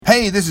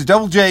Hey, this is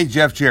Double J,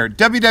 Jeff Jarrett,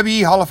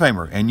 WWE Hall of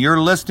Famer, and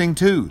you're listening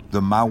to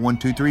the My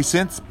 123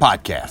 Cents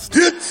podcast.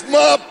 It's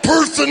my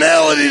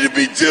personality to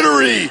be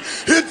jittery.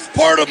 It's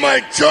part of my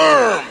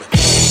charm.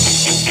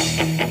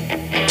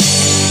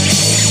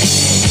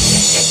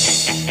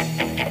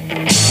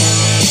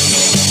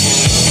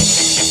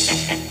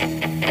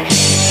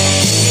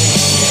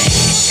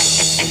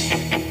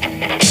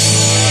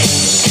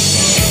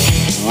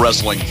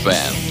 Wrestling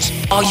fans,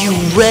 are you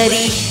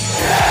ready?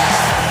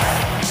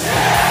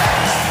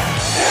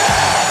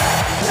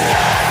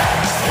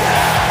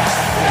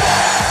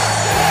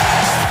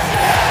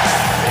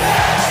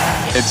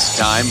 It's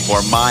time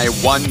for My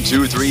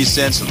 123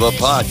 Cents, the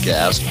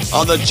podcast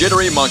on the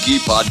Jittery Monkey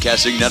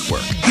Podcasting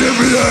Network. Give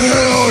me a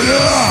hell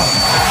yeah!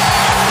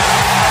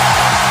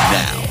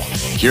 Now,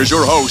 here's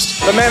your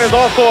host. The man is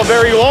also a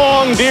very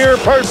long, dear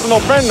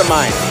personal friend of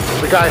mine.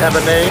 The guy have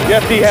a name?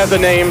 Yes, he has a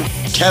name.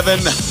 Kevin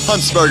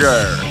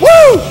Huntsberger.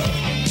 Woo!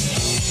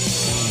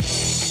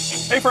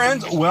 Hey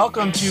friends,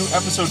 welcome to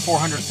episode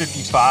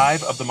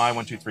 455 of the My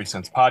 123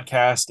 Cents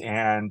podcast.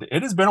 And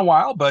it has been a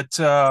while, but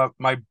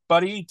my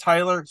buddy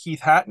Tyler Heath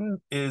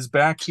Hatton is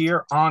back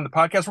here on the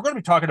podcast. We're going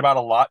to be talking about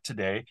a lot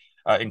today,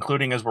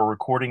 including as we're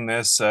recording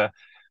this, a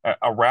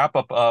wrap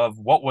up of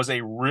what was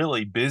a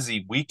really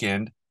busy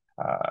weekend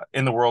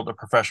in the world of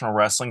professional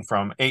wrestling,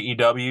 from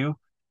AEW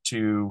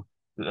to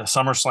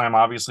SummerSlam,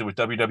 obviously, with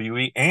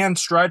WWE, and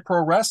Stride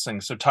Pro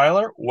Wrestling. So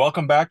Tyler,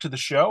 welcome back to the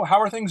show.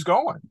 How are things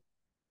going?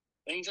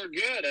 Things are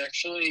good,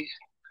 actually.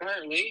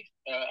 Currently,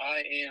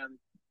 I am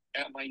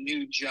at my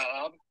new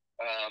job.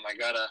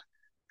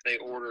 They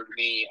ordered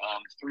me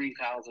 $3,000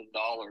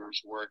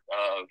 worth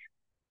of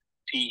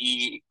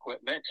PE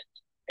equipment,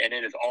 and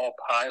it is all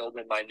piled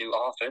in my new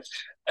office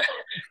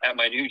at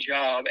my new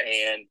job,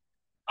 and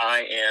I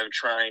am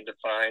trying to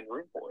find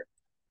room for it.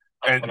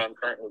 That's what I'm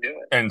currently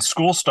doing. And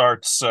school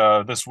starts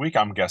this week,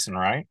 I'm guessing,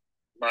 right?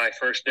 My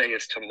first day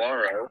is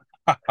tomorrow.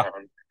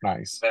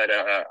 Nice. But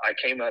I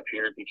came up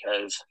here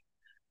because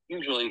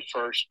usually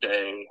first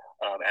day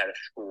at a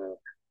school,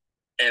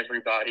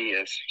 everybody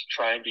is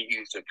trying to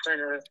use the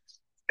printer.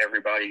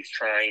 Everybody's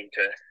trying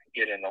to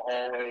get in the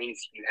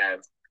hallways. You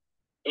have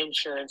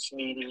insurance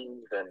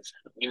meetings and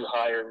new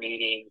hire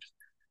meetings.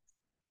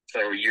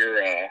 So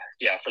you're,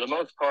 for the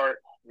most part,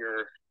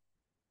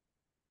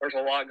 there's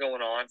a lot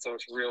going on. So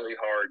it's really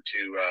hard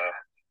to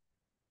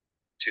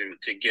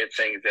get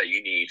things that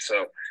you need.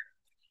 So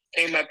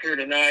came up here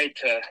tonight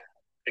to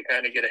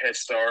kind of get a head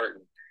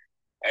start.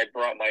 I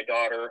brought my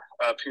daughter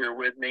up here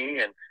with me,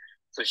 and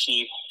so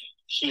she's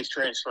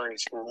transferring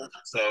school.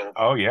 So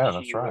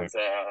that's right. Was,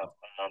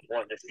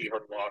 wanted to see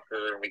her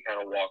locker, and we kind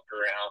of walked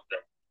around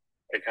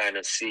to kind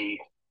of see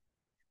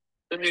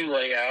the new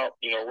layout,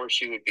 where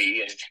she would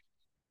be, and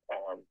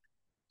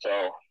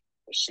so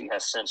she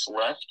has since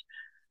left.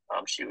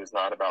 She was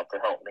not about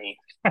to help me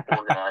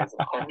organize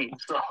and clean,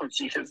 so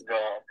she is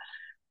gone.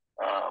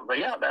 But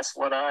yeah, that's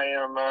what I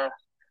am.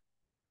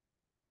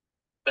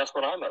 That's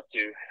what I'm up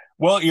to.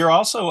 Well, you're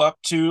also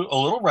up to a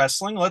little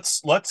wrestling.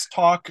 Let's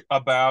talk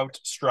about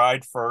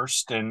Stride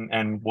first,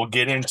 and we'll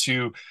get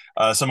into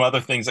some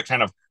other things that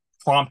kind of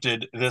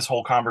prompted this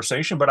whole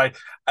conversation. But I've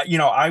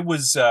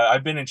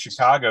been in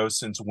Chicago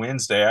since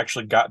Wednesday. I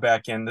actually got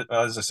back in,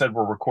 as I said,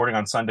 we're recording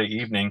on Sunday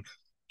evening.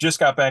 Just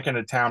got back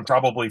into town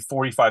probably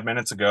 45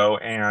 minutes ago,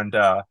 and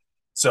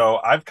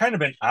so I've kind of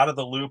been out of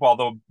the loop,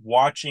 although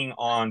watching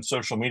on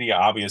social media,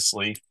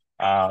 obviously.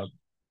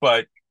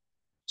 But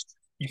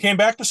you came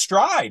back to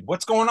Stride.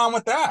 What's going on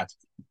with that?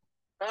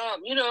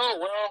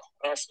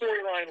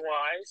 Storyline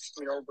wise,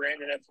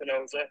 Brandon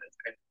Espinoza has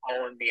been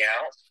calling me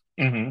out.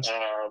 Mm-hmm.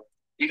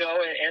 He's been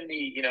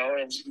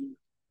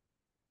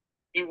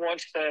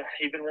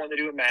wanting to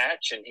do a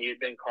match, and he had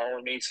been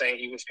calling me saying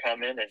he was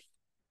coming, and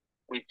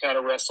we've kind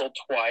of wrestled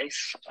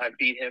twice. I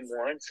beat him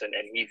once, and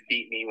he's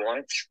beat me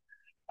once.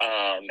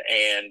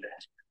 And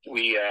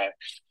we,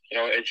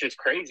 it's just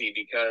crazy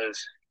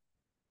because,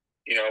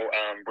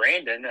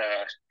 Brandon,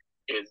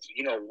 is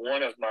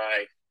one of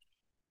my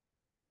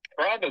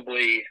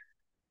probably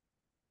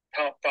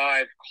top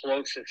 5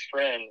 closest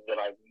friends that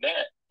I've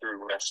met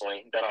through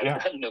wrestling, that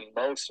I've done the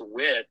most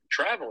with,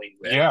 traveling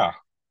with. Yeah,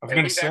 I was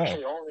going to say. We've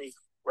actually only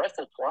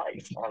wrestled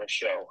twice on a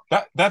show.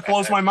 That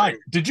blows my mind.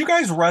 Did you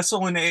guys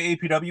wrestle in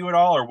AAPW at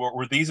all, or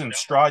were these in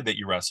Stride that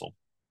you wrestled?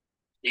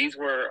 These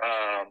were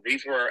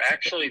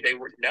actually, they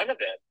were none of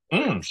them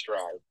in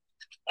Stride.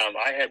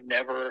 I had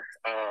never.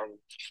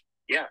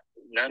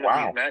 None of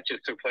these matches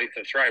took place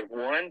in Stride.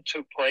 One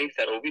took place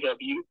at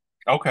OVW.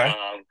 Okay.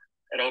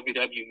 An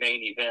OVW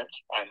main event,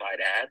 I might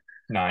add.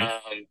 Nice.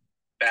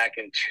 Back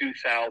in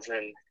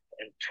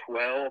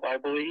 2012, I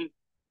believe,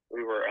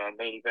 we were a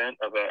main event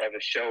of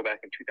a show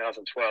back in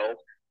 2012.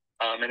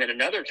 And then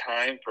another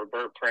time for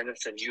Burt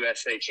Prentice and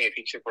USA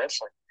Championship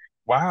Wrestling.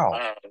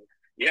 Wow.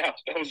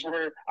 Those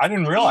were. I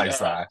didn't realize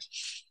that.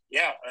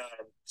 Yeah.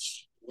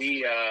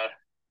 We have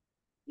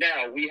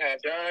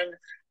done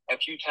a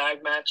few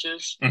tag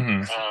matches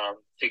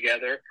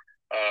together.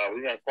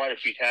 We've done quite a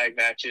few tag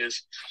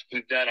matches.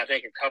 We've done, I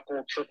think, a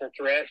couple triple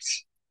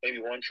threats, maybe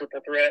one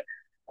triple threat.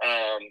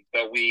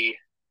 But we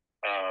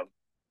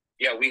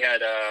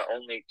had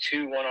only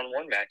 2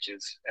 one-on-one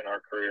matches in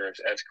our career,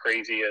 as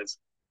crazy as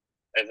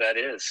that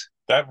is.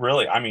 That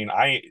really, I mean,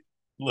 I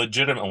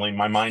legitimately,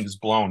 my mind is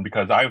blown,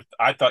 because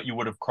I thought you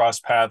would have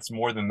crossed paths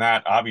more than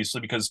that,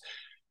 obviously, because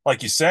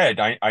like you said,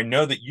 I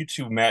know that you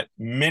two met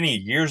many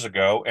years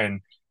ago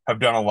and have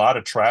done a lot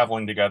of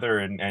traveling together,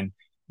 and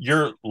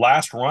your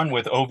last run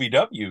with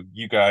OVW,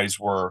 you guys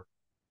were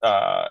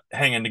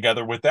hanging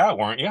together with that,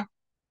 weren't you?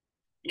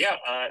 Yeah,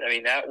 I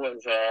mean, that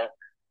was that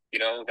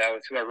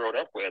was who I rode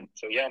up with.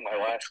 So yeah, my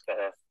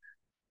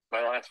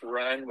last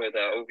run with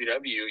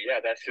OVW,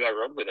 yeah, that's who I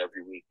rode with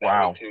every week.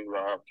 Wow.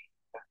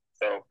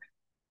 So,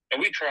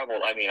 and we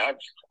traveled. I mean, I've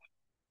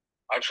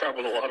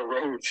traveled a lot of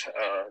roads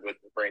with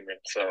Brandon.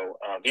 So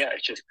yeah,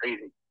 it's just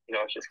crazy.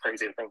 It's just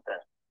crazy to think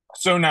that.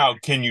 So now,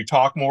 can you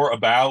talk more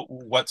about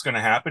what's going to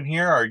happen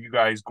here? Are you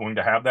guys going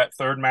to have that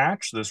third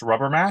match, this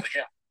rubber match?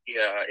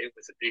 Yeah,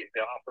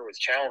 the offer was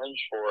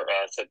challenged for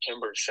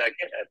September 2nd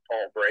at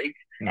Fall Break,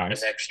 Nice.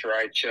 The next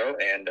Stride show,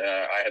 and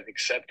I have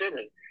accepted,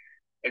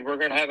 and we're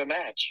going to have a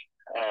match.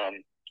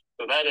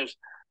 So that is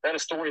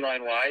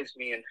storyline wise.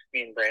 Me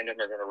and Brandon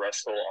are going to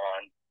wrestle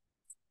on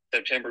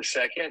September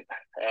 2nd.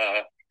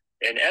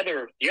 And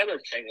the other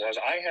thing was,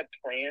 I had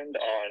planned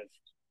on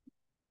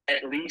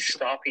at least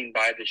stopping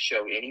by the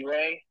show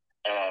anyway.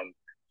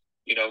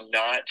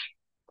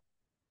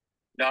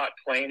 Not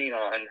planning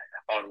on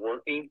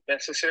working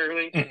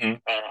necessarily. Mm-hmm.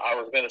 I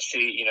was going to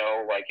see,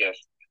 like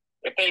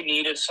if they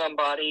needed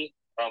somebody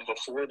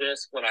before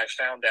this, when I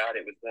found out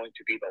it was going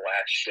to be the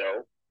last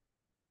show,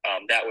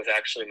 that was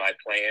actually my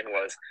plan,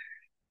 was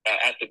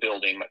at the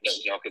building,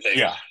 because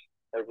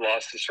they've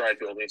lost the Stride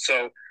building.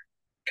 So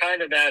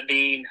kind of that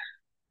being,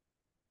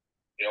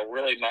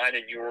 really mine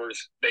and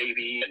yours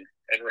baby,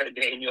 and Red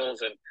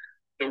Daniels, and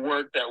the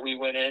work that we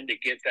went in to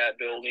get that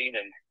building,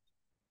 and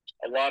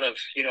a lot of,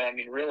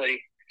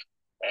 really,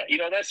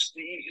 that's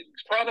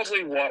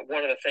probably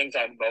one of the things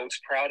I'm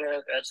most proud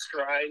of at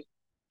Stride,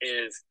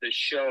 is the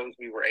shows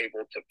we were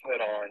able to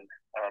put on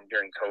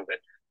during COVID.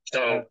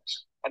 So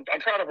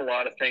I'm proud of a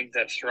lot of things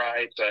at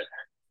Stride, but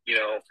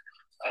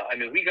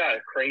we got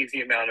a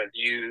crazy amount of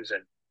views,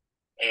 and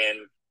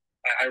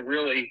I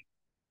really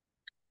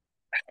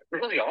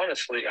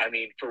honestly,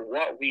 for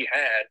what we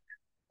had,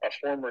 a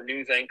former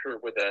news anchor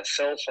with a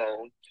cell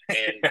phone,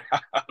 and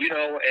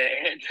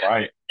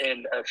right,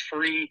 and a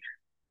free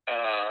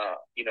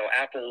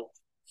Apple,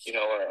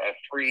 a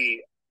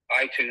free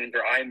iTunes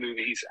or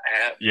iMovies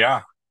app.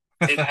 Yeah.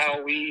 Is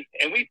how we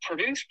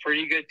produced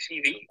pretty good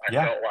TV, I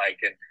felt like,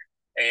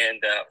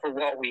 and for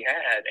what we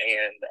had.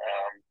 And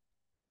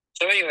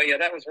so anyway, yeah,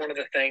 that was one of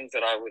the things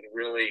that I was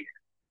really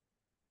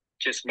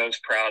just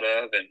most proud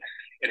of, and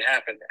it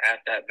happened at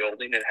that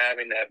building, and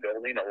having that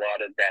building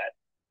allotted that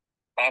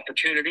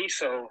opportunity.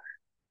 So,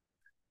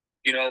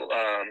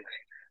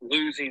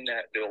 losing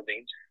that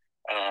building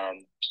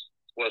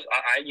was,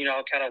 I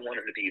kind of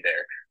wanted to be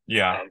there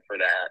for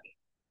that.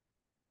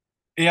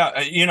 Yeah,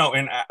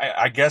 and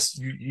I guess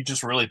you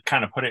just really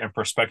kind of put it in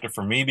perspective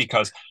for me,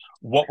 because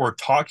what we're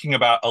talking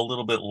about a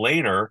little bit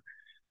later,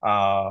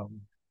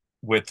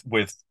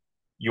 with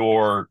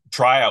your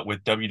tryout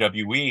with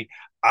WWE,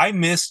 I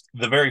missed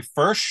the very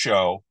first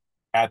show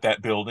at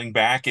that building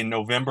back in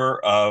November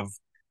of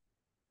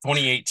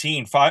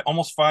 2018.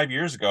 Almost 5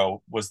 years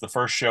ago was the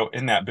first show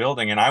in that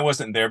building, and I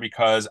wasn't there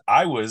because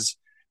I was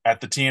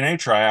at the TNA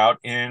tryout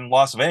in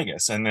Las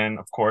Vegas. And then,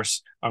 of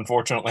course,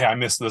 unfortunately, I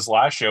missed this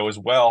last show as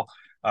well,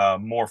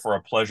 more for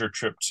a pleasure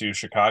trip to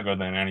Chicago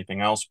than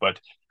anything else. But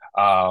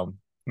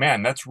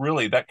man,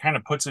 that kind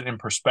of puts it in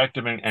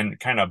perspective, and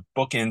kind of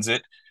bookends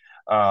it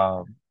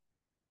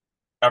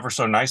ever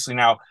so nicely.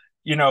 Now,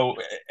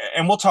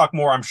 and we'll talk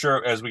more, I'm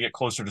sure, as we get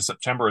closer to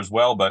September as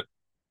well. But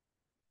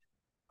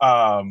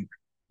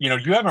you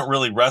haven't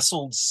really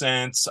wrestled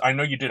since, I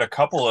know you did a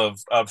couple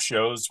of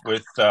shows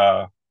with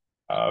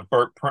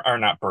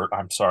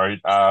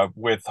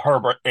with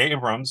Herb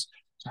Abrams.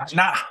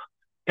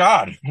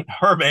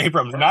 Herb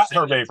Abrams, not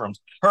Herb Abrams.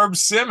 Herb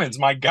Simmons,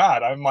 my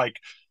God. I'm like,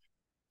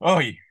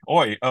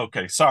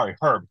 okay, sorry,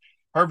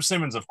 Herb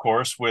Simmons, of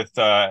course, with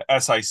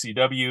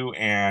SICW,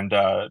 and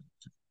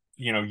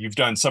you've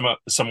done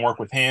some work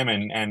with him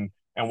and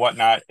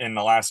whatnot in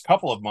the last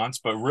couple of months.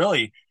 But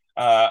really,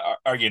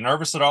 are you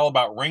nervous at all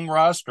about ring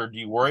rust, or do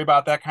you worry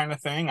about that kind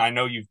of thing? I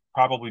know you've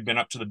probably been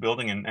up to the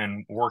building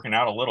and working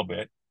out a little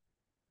bit.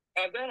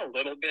 I've done a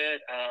little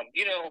bit.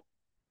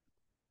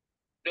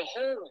 The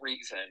whole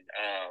reason,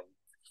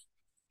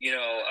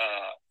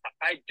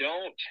 I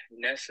don't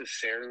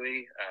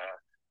necessarily,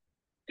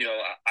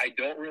 I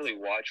don't really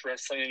watch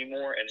wrestling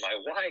anymore. And my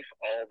wife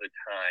all the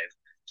time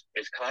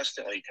is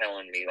constantly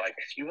telling me, like,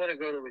 if you want to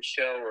go to a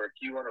show or if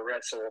you want to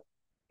wrestle,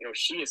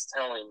 she is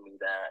telling me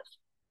that.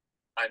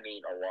 I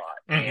mean, a lot.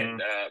 Mm-hmm.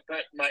 And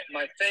but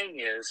my thing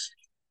is,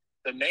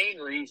 the main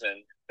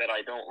reason that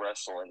I don't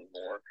wrestle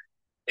anymore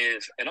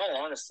is, in all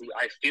honesty,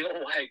 I feel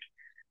like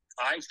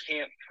I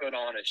can't put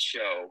on a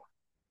show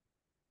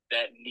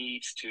that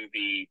needs to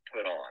be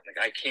put on. Like,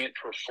 I can't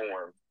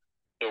perform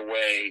the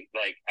way,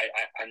 like,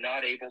 I'm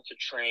not able to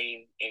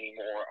train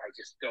anymore. I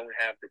just don't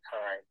have the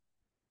time,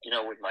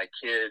 with my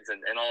kids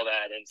and all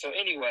that. And so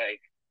anyway,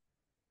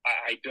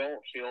 I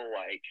don't feel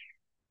like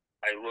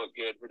I look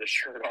good with a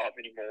shirt off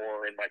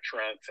anymore in my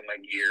trunks and my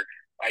gear.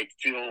 I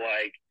feel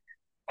like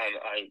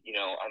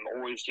I'm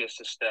always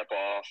just a step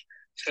off.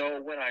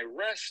 So when I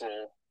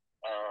wrestle,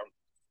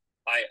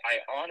 I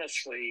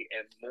honestly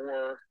am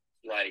more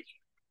like,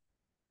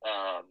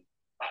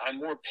 I'm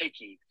more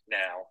picky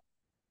now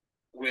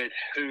with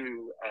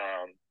who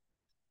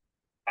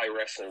I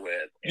wrestle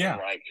with, and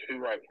like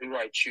who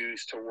I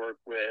choose to work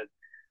with.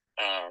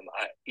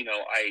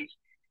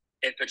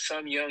 If it's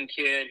some young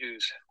kid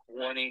who's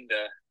wanting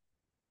to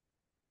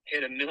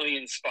hit a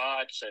million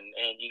spots and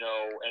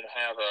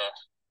have a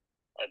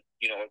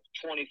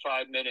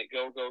 25-minute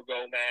go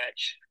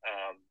match,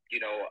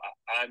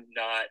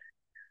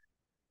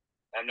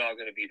 I'm not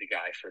going to be the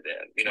guy for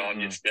them.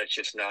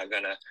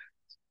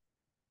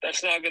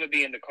 That's not going to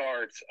be in the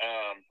cards.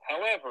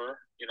 However,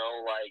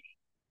 like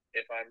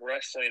if I'm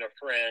wrestling a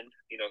friend,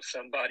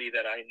 somebody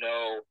that I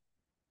know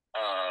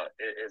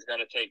is going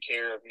to take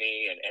care of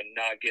me and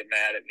not get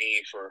mad at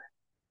me for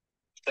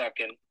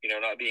sucking,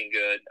 not being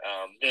good,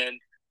 then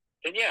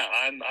yeah,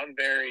 I'm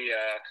very,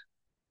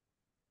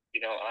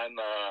 I'm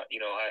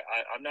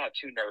not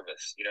too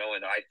nervous,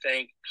 and I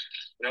think,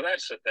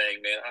 that's the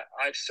thing, man.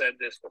 I've said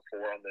this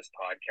before on this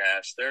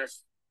podcast.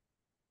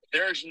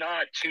 There's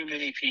not too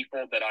many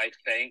people that I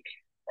think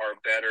are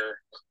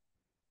better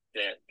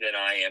than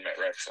I am at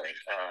wrestling,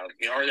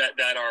 or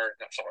that are,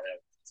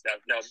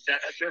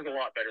 there's a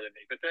lot better than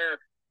me, but there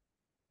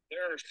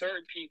are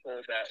certain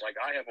people that, like,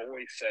 I have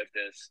always said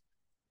this,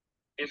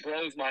 it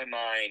blows my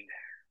mind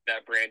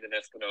that Brandon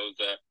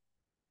Espinoza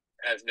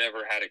has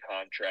never had a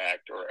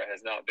contract or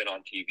has not been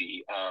on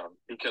TV,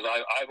 because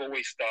I've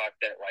always thought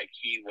that, like,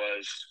 he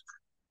was,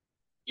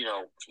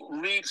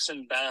 leaps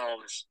and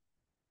bounds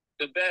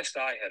the best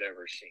I had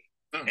ever seen.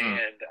 Mm-hmm.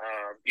 And,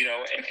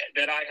 and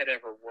that I had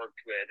ever worked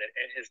with,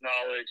 and his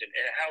knowledge and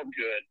how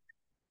good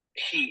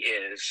he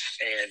is.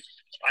 And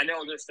I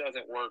know this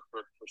doesn't work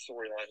for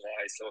storyline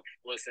wise, so if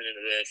you're listening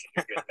to this and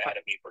you're getting mad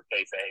at me for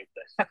kayfabe,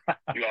 then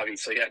you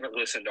obviously haven't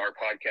listened to our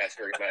podcast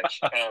very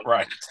much.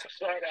 Right.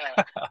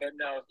 But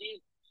no,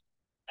 he,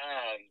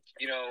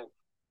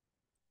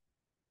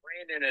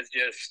 Brandon is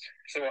just,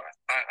 so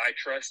I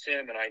trust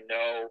him, and I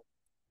know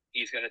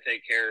he's going to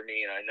take care of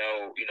me, and I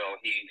know,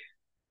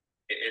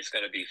 it's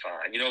going to be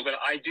fine, but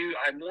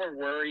I'm more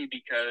worried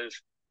because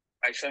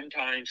I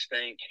sometimes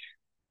think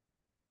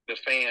the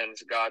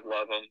fans, God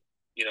love them,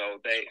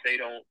 they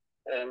don't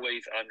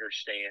always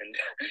understand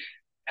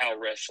how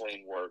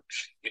wrestling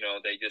works.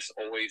 They just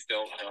always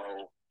don't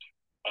know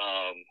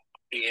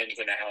the ins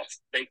and outs.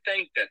 They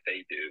think that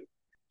they do,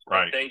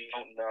 right? But they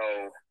don't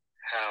know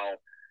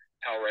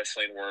how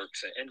wrestling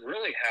works, and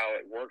really how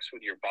it works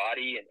with your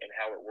body, and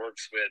how it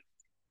works with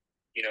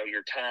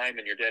your time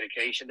and your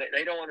dedication.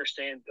 They don't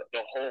understand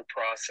the whole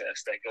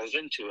process that goes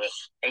into it.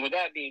 And with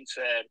that being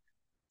said,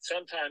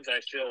 sometimes I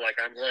feel like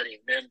I'm letting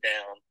them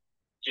down,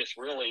 just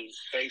really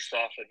based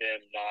off of them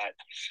not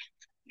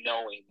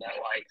knowing that,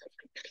 like,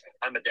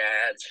 I'm a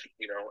dad,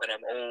 and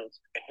I'm old,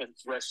 and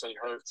wrestling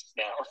hurts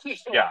now.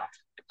 Yeah.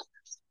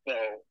 So,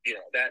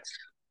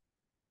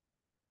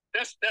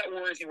 that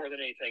worries me more than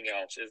anything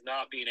else, is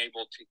not being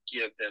able to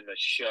give them a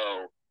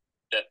show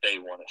that they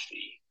want to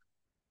see.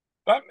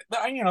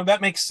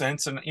 That makes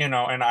sense. And,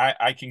 and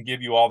I can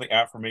give you all the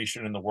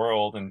affirmation in the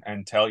world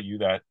and tell you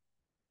that,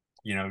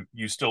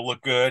 you still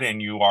look good,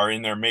 and you are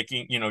in there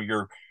making,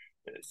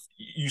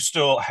 you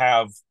still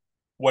have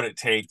what it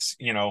takes.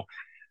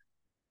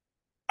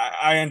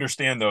 I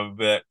understand, though,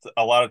 that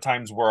a lot of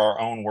times we're our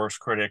own worst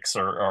critics,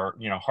 or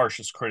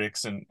harshest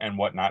critics and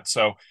whatnot.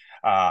 So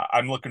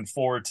I'm looking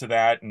forward to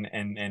that,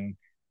 and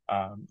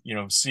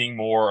seeing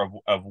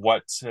more of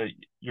what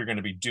you're going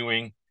to be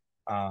doing.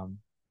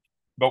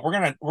 But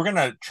we're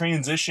gonna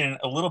transition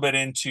a little bit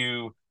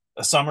into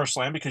a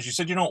SummerSlam, because you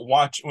said you don't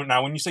watch.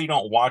 Now, when you say you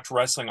don't watch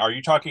wrestling, are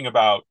you talking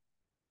about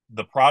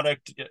the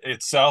product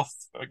itself,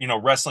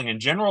 wrestling in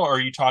general, or are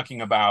you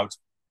talking about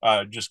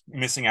just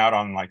missing out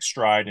on, like,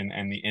 Stride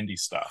and the indie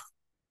stuff?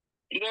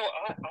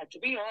 To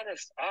be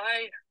honest,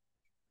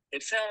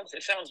 it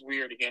sounds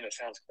weird. Again, it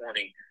sounds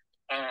corny.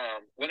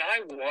 When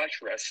I watch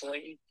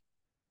wrestling,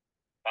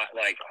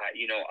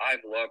 I've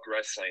loved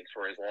wrestling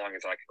for as long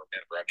as I can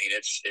remember. I mean,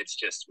 it's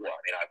just,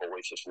 I've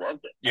always just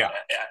loved it. Yeah.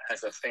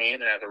 As a fan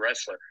and as a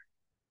wrestler,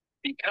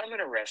 becoming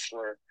a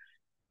wrestler,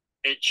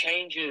 it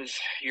changes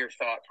your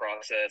thought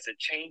process. It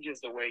changes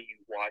the way you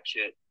watch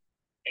it,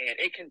 and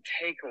it can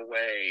take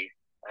away,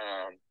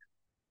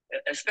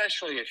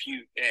 especially if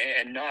you,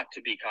 and not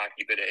to be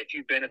cocky, but if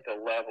you've been at the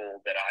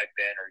level that I've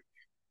been, or,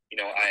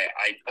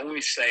 I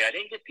always say I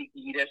didn't get to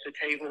eat at the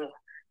table.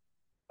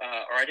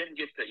 Or I didn't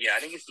get to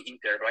eat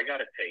there, but I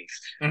got a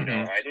taste.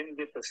 Mm-hmm. I didn't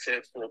get to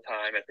sit full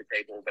time at the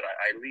table, but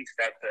I at least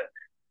got to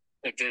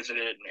visit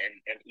it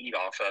and eat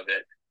off of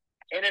it.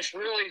 And it's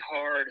really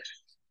hard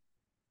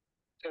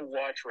to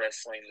watch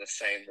wrestling the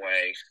same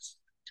way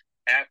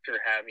after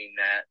having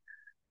that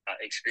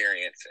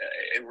experience.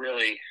 It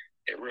really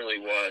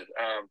was.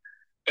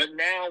 But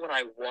now when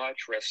I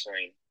watch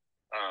wrestling,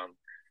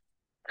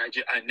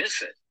 I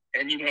miss it.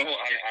 And,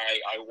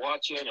 I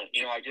watch it,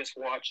 and, I just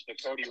watched the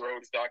Cody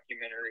Rhodes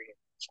documentary.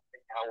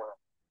 I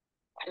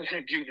want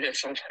to do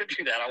this. I want to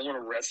do that. I want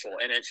to wrestle.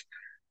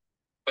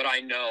 But I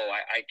know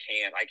I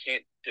can't,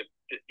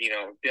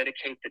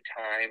 dedicate the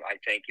time I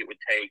think it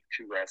would take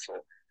to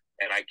wrestle.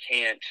 And I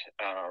can't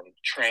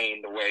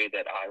train the way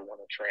that I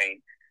want to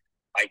train.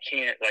 I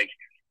can't,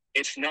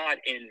 it's not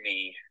in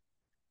me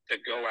to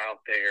go out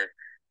there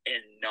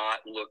and not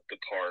look the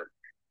part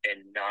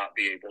and not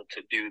be able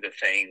to do the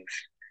things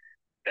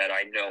that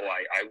I know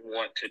I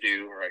want to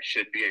do or I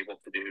should be able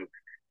to do.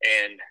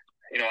 And,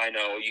 I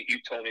know you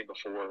told me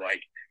before,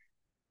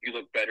 you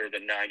look better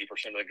than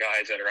 90% of the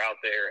guys that are out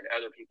there, and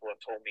other people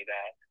have told me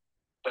that.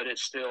 But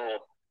it's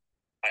still,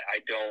 I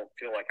don't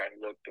feel like I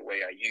look the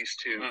way I used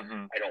to.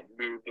 Mm-hmm. I don't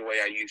move the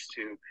way I used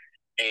to.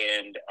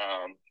 And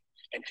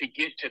to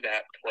get to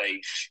that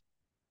place,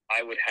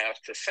 I would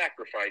have to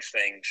sacrifice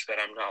things that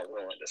I'm not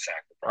willing to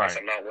sacrifice.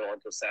 Right. I'm not willing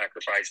to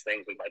sacrifice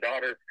things with my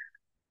daughter,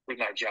 with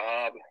my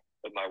job,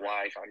 with my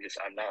wife.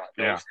 I'm not.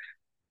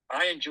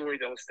 I enjoy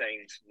those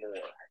things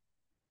more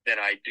than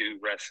I do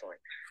wrestling.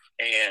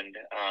 And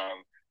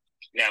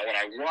now when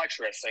I watch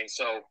wrestling,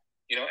 so,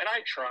 and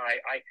I try,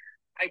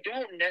 I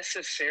don't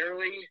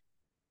necessarily,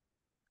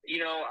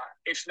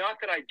 it's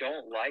not that I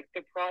don't like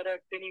the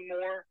product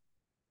anymore.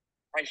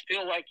 I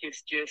feel like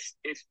it's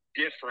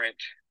different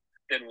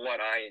than what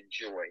I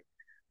enjoy.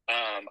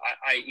 I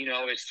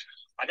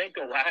think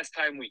the last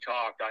time we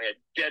talked, I had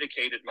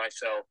dedicated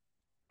myself.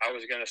 I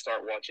was going to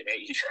start watching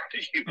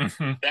AEW.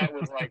 Mm-hmm. That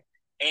was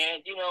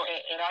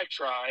and I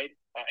tried,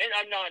 and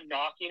I'm not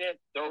knocking it.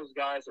 Those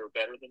guys are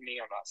better than me.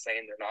 I'm not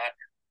saying they're not.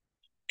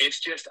 It's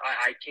just,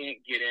 I can't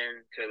get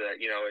into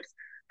it's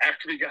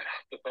after we got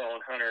off the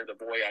phone, Hunter, the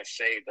boy I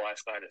saved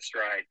last night at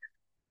Stride,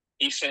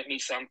 he sent me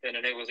something,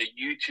 and it was a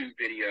YouTube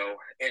video.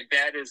 And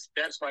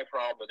that's my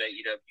problem with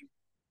AEW.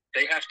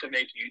 They have to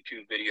make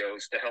YouTube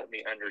videos to help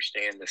me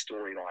understand the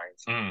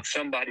storylines.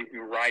 Somebody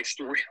who writes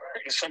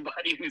storylines,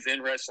 somebody who's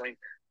in wrestling,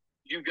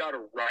 you got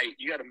to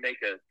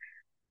make a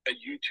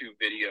YouTube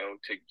video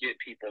to get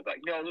people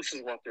this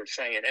is what they're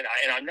saying. And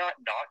I'm not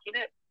knocking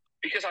it,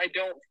 because I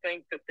don't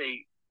think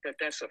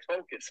that's a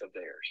focus of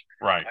theirs.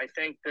 Right. I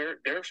think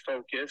their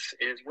focus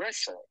is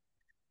wrestling,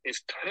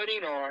 is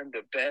putting on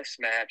the best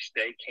match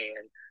they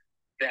can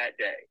that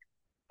day.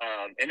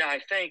 And I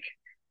think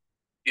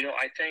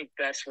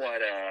that's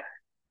what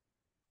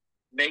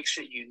makes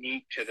it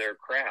unique to their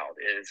crowd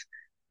is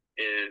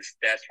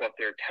that's what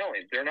they're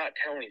telling. They're not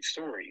telling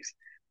stories,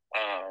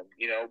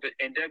 but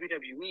and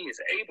WWE is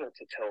able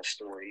to tell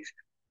stories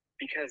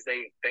because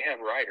they have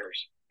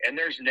writers, and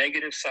there's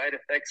negative side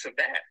effects of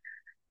that.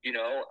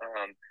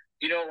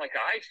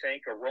 I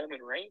think a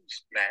Roman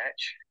Reigns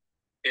match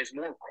is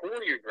more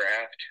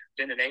choreographed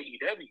than an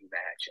AEW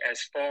match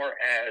as far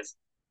as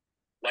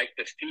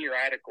the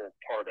theoretical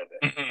part of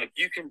it. Mm-hmm.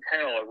 You can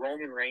tell a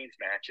Roman Reigns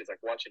match is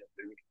like watching a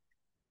movie.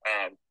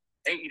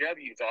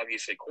 AEW is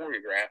obviously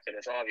choreographed, and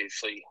it's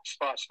obviously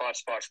spot.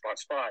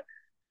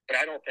 But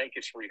I don't think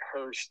it's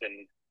rehearsed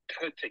and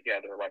put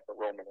together like a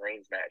Roman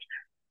Reigns match.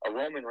 A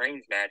Roman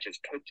Reigns match is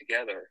put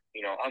together.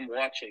 I'm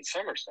watching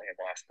SummerSlam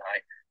last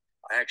night.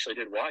 I actually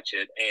did watch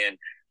it, and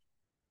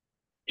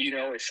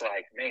it's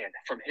man,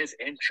 from his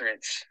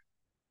entrance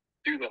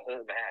through the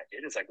whole match,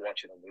 it is like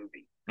watching a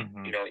movie.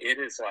 Mm-hmm. It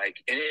is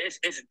and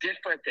it's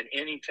different than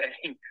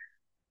anything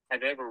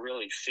I've ever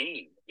really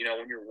seen,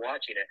 when you're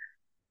watching it.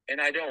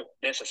 And I don't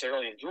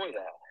necessarily enjoy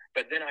that.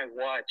 But then I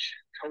watch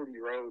Cody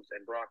Rhodes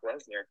and Brock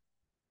Lesnar,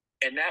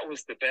 and that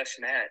was the best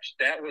match.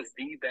 That was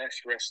the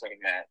best wrestling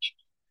match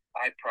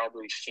I've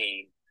probably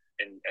seen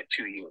in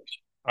 2 years.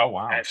 Oh,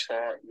 wow. As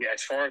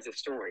far as the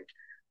story.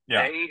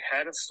 Yeah. They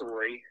had a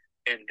story,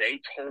 and they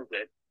told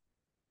it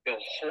the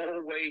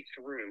whole way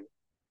through,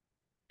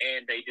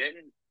 and they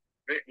didn't,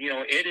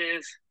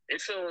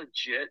 it's a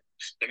legit,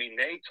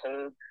 they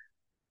told,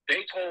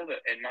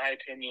 in my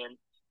opinion,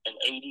 an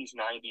 80s,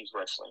 90s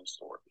wrestling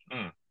story.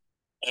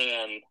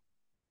 And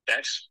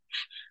that's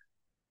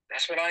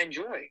what I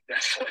enjoy.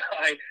 That's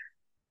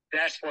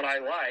what I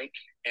like,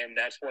 and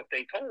that's what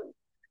they told.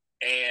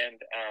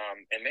 And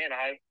man,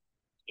 I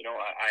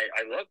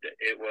loved it.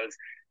 It was,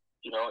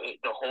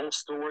 the whole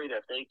story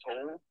that they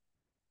told,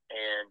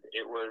 and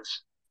it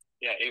was,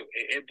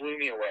 it blew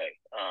me away,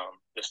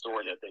 the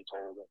story that they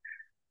told.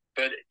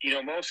 But,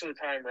 most of the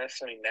time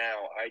wrestling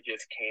now, I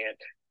just can't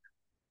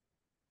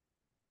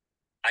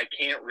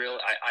really,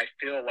 I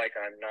feel like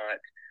I'm not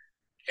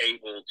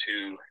able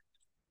to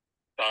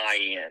buy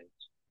in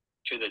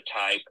to the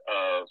type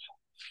of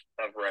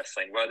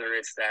wrestling, whether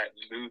it's that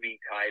movie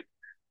type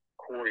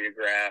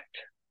choreographed,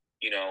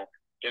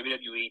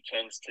 WWE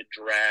tends to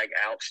drag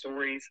out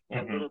stories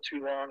a little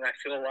too long. I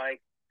feel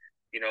like,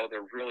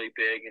 they're really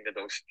big into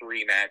those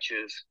 3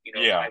 matches,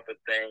 type of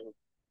thing.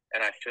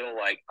 And I feel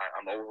like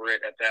I'm over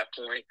it at that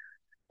point.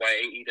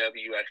 Why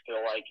AEW, I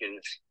feel like,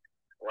 is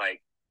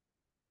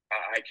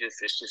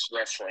it's just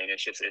wrestling.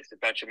 It's a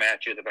bunch of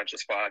matches, a bunch of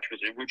spots,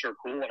 which are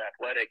cool and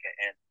athletic.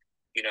 And,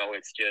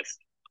 it's just,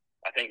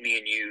 I think me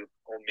and you,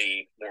 or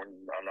me more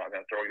than, I'm not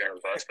going to throw you under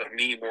the bus, but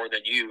me more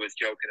than you was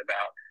joking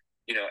about,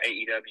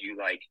 AEW,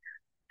 like,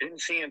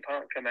 didn't CM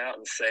Punk come out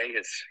and say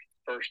his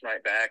first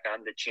night back,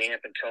 I'm the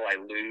champ until I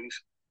lose.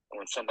 And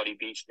when somebody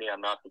beats me,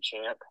 I'm not the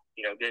champ.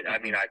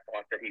 I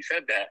thought that he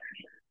said that.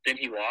 Then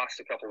he lost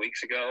a couple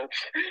weeks ago.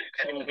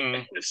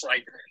 And it's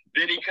like,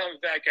 then he comes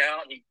back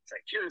out and he's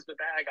like, here's the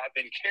bag I've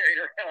been carrying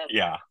around.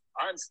 Yeah.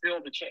 I'm still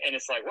the champ. And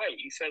it's like,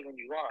 wait, you said when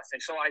you lost.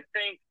 And so I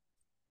think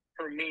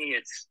for me,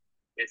 it's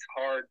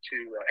hard to,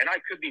 and I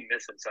could be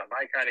missing something.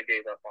 I kind of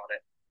gave up on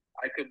it.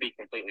 I could be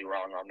completely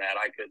wrong on that.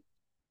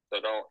 So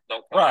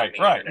don't right.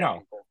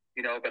 No,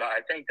 people, but I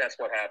think that's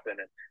what happened.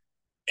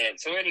 And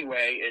so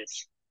anyway,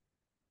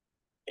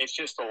 it's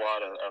just a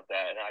lot of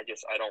that. And I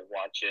don't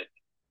watch it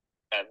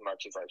as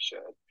much as I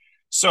should.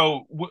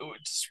 So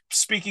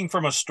speaking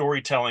from a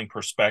storytelling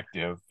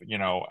perspective,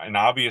 and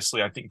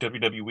obviously I think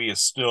WWE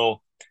is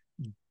still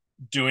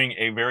doing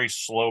a very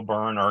slow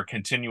burn or a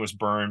continuous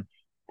burn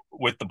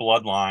with the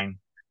bloodline.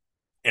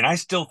 And I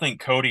still think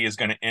Cody is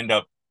going to end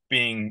up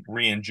being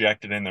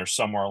re-injected in there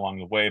somewhere along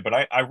the way.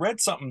 But I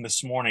read something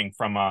this morning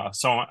from a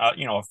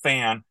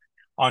fan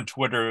on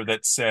Twitter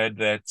that said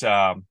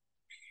that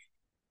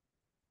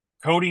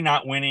Cody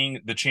not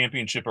winning the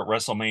championship at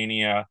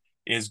WrestleMania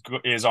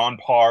is on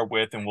par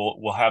with and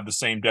will have the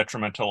same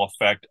detrimental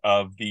effect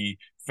of the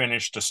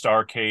finish to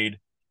Starrcade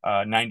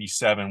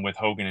 97 with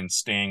Hogan and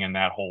Sting and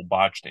that whole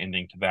botched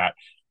ending to that.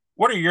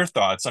 What are your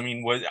thoughts? I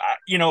mean,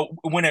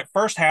 when it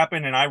first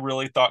happened and I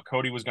really thought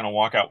Cody was going to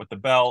walk out with the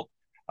belt,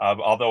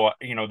 although,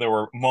 there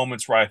were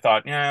moments where I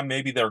thought,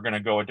 maybe they're going to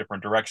go a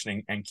different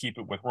direction and keep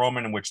it with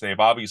Roman, in which they've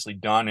obviously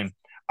done. And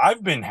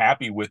I've been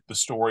happy with the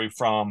story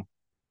from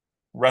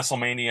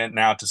WrestleMania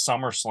now to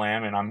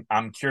SummerSlam, and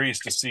I'm curious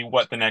to see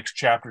what the next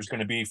chapter is going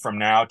to be from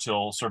now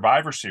till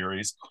Survivor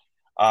Series.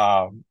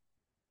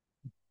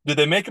 Did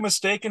they make a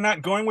mistake in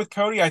not going with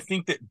Cody? I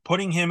think that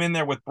putting him in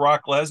there with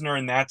Brock Lesnar,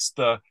 and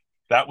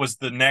that was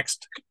the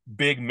next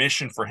big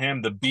mission for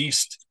him, the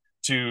beast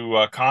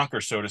to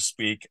conquer, so to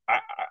speak.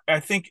 I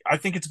think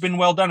it's been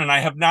well done, and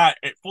I have not,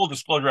 full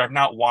disclosure, I've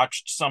not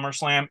watched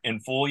SummerSlam in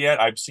full yet.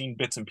 I've seen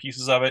bits and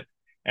pieces of it,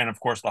 and of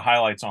course the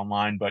highlights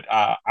online. But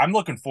I'm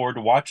looking forward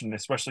to watching it,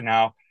 especially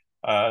now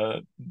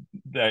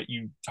that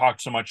you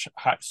talked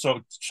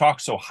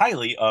so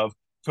highly of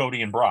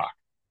Cody and Brock.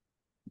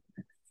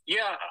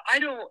 Yeah, I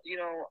don't.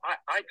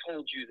 I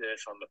told you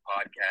this on the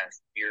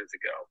podcast years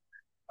ago,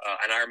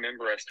 and I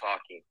remember us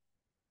talking,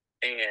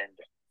 and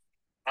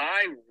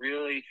I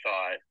really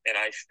thought, and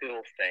I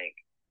still think,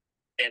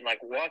 and like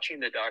watching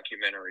the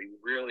documentary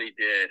really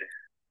did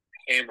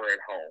hammer it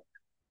home.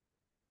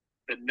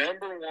 The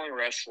number one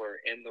wrestler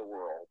in the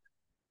world,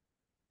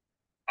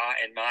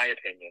 in my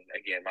opinion,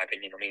 again, my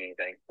opinion don't mean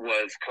anything,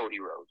 was Cody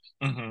Rhodes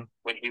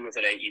when he was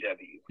at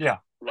AEW. Yeah.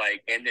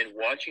 And then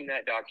watching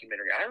that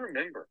documentary, I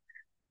remember,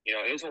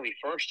 it was when we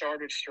first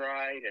started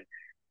Stride, and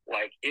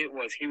he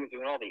was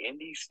doing all the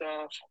indie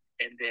stuff,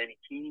 and then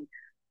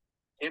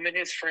him and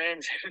his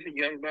friends, the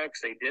Young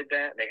Bucks, they did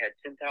that, and they had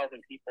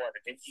 10,000 people at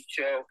an indie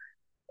show,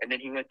 and then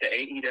he went to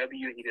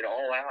AEW, and he did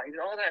All Out, he did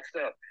all that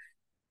stuff.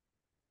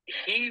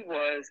 He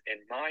was, in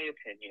my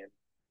opinion,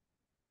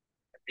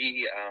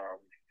 the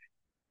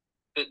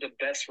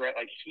best.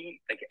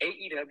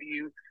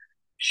 AEW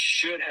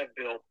should have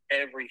built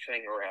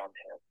everything around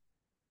him,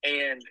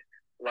 and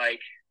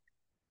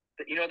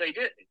they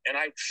didn't. And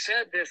I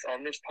said this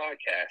on this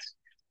podcast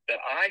that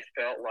I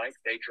felt like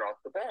they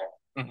dropped the ball.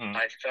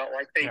 I felt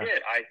like they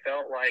did. I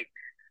felt like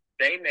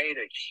they made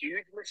a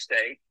huge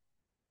mistake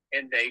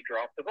and they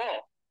dropped the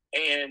ball.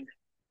 And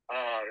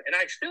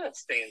I still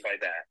stand by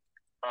that.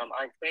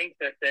 I think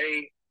that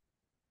they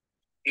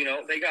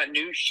got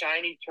new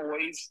shiny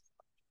toys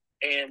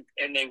and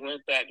they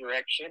went that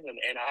direction.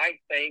 And I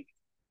think,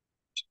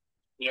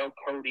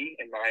 Cody,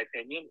 in my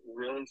opinion,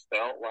 really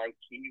felt like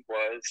he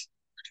was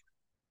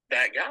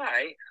that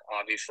guy,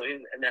 obviously,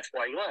 and that's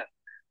why he left.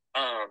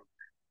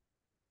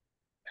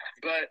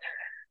 But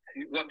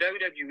what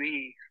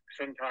WWE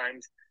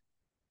sometimes,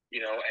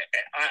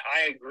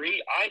 I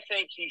agree. I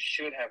think he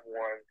should have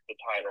won the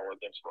title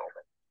against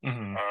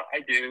Roman. I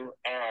do.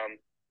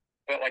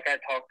 But like I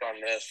talked on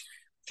this,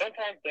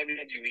 sometimes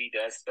WWE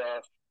does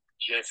stuff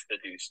just to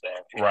do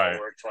stuff. Right.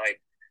 Where it's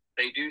like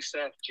they do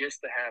stuff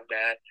just to have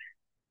that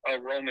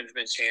Roman's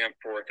been champ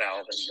for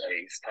 1,000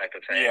 days type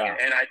of thing. Yeah.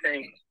 And I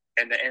think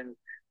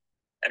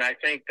and I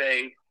think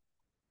they,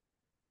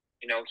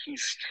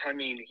 he's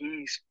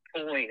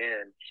pulling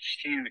in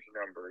huge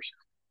numbers.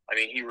 I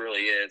mean, he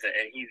really is.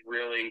 And he's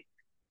really,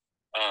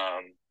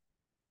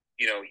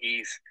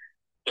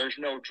 there's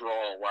no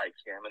draw like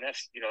him. And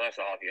that's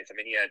obvious. I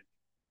mean, he had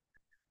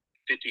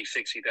 50,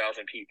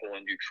 60,000 people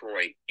in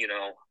Detroit, and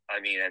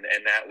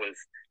that was,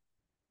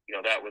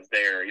 that was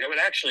there. But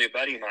actually a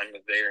buddy of mine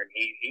was there, and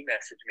he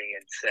messaged me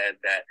and said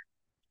that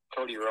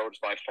Cody Rhodes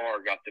by far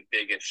got the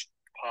biggest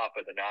pop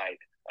of the night,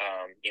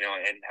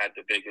 and had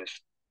the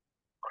biggest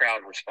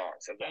crowd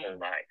response of the whole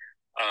night.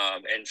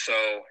 And so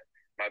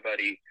my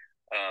buddy,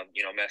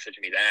 messaged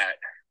me that.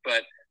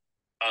 But,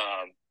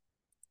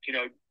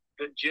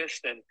 but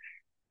just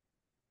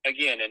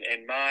again,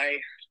 in my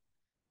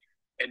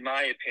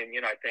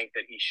opinion, I think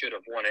that he should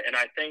have won it. And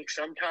I think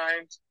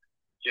sometimes,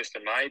 just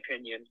in my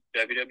opinion,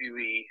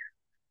 WWE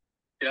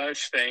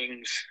does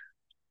things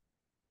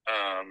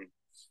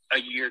a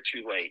year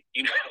too late,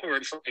 where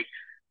it's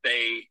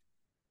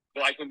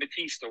like when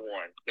Batista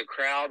won, the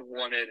crowd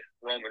wanted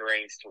Roman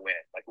Reigns to win,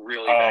 like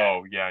really bad.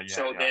 Oh, yeah.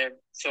 So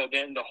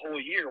then the whole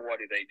year, what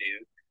do? They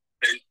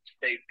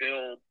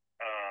build,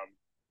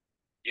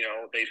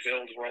 they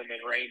build Roman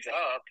Reigns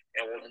up,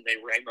 and then they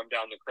ram him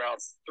down the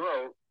crowd's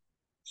throat.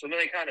 So then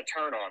they kind of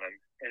turn on him,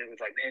 and it was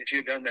like, man, if you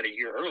had done that a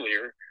year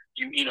earlier,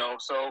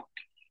 So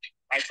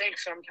I think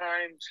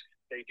sometimes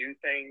they do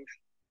things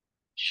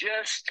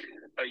just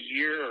a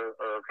year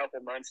or a couple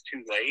months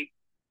too late,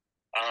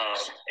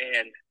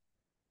 and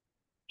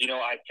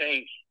I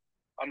think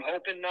I'm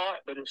hoping not,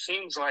 but it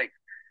seems like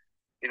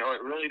it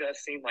really does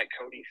seem like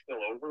Cody's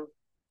still over.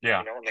 Yeah.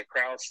 And the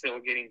crowd's still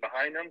getting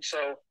behind them.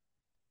 So,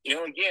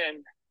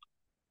 again,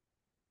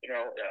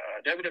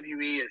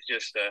 WWE is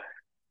just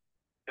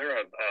they're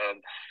a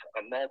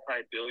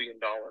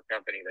multi-billion-dollar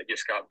company that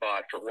just got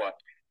bought for what,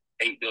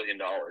 $8 billion.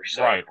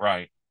 So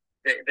right.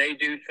 They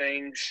do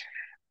things,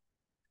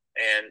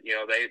 and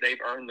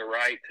they've earned the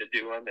right to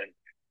do them. And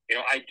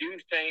I do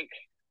think,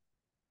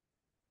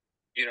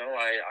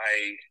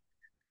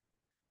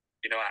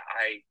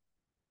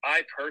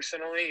 I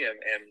personally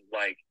am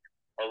like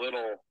a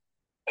little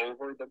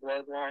over the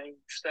bloodline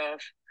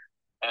stuff.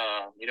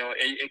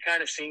 It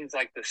kind of seems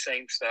like the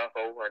same stuff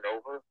over and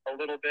over a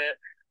little bit,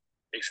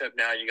 except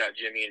now you got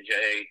Jimmy and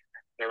Jay.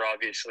 They're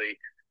obviously,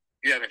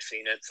 you haven't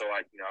seen it, so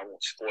I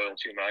won't spoil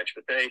too much,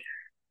 but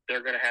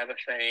they're going to have a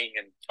thing.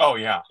 And, oh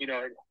yeah.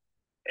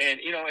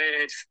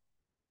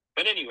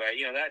 But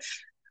anyway,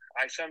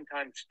 I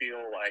sometimes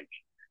feel like,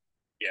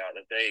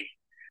 that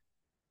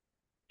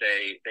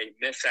they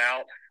miss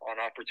out on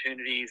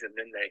opportunities, and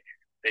then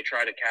they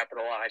try to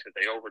capitalize, but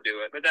they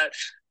overdo it. But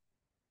that's,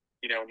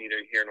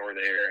 neither here nor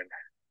there. And,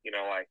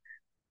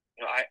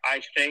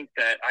 I think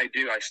that I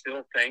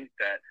still think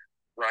that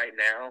right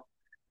now,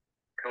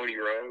 Cody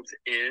Rhodes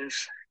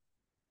is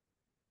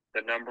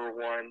the number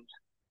one,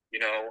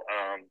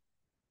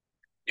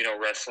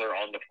 wrestler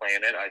on the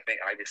planet. I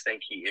just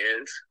think he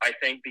is. I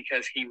think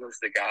because he was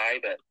the guy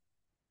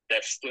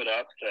that stood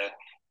up to,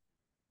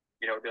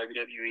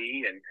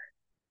 WWE,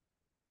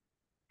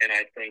 and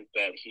I think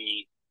that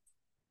he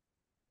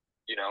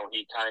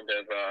kind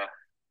of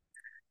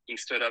he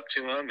stood up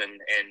to him,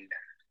 and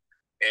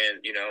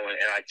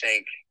I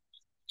think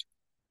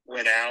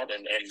went out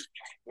and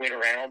went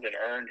around and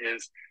earned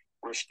his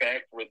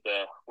respect with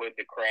the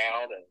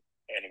crowd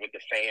and with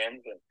the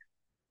fans.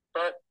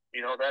 But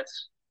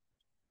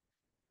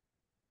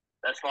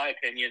that's my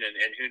opinion,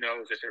 and who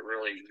knows if it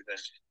really even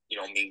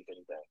means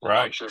anything.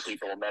 Right. I'm sure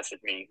people will message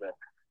me,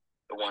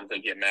 the ones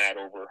that get mad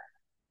over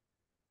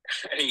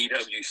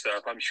AEW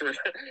stuff. I'm sure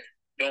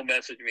they'll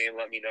message me and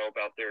let me know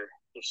about their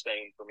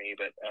disdain for me.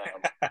 But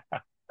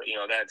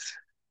that's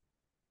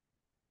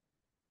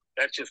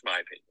just my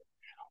opinion.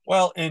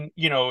 Well, and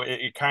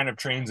it kind of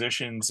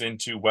transitions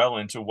into what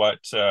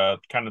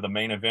kind of the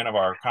main event of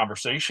our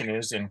conversation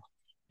is. And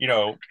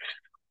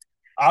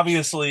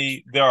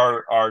obviously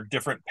there are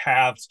different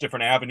paths,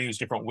 different avenues,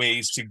 different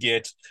ways to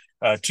get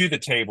to the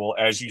table,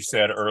 as you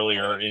said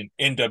earlier,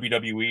 in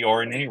WWE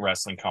or in any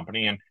wrestling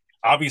company. And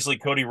obviously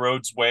Cody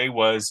Rhodes' way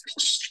was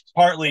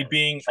partly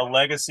being a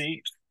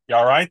legacy. You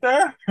all right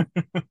there?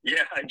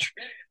 Yeah, I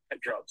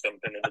dropped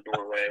something in the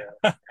doorway.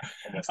 I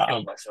almost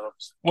killed myself.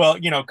 Well,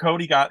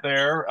 Cody got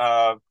there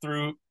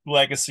through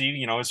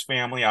legacy, his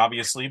family,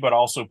 obviously, but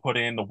also put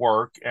in the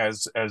work,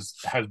 as has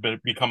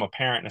become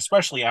apparent, and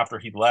especially after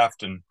he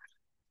left and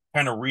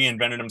kind of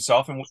reinvented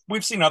himself. And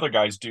we've seen other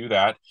guys do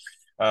that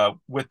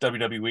with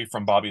WWE,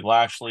 from Bobby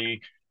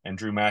Lashley and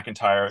Drew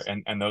McIntyre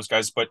and those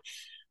guys. But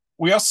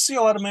we also see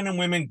a lot of men and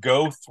women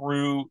go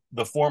through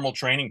the formal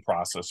training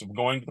process of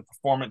going to the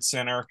Performance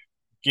Center,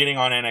 getting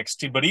on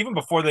NXT. But even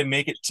before they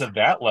make it to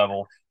that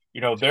level,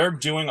 they're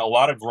doing a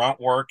lot of grunt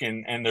work,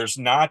 and there's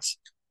not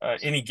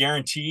any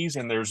guarantees,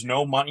 and there's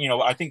no money.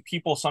 I think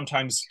people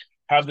sometimes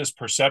have this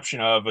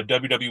perception of a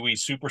WWE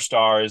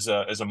superstar as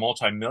a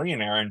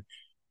multimillionaire, and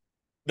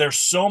there's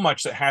so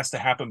much that has to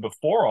happen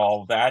before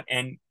all of that.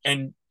 And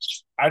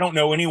I don't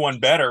know anyone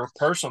better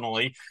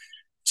personally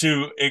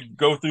to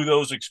go through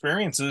those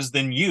experiences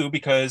than you,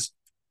 because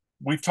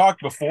we've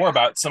talked before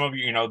about some of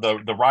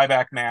the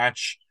Ryback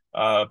match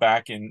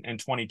back in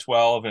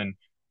 2012, and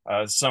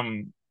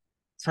some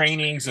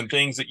trainings and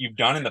things that you've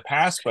done in the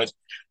past. But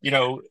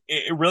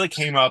it really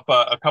came up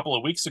a couple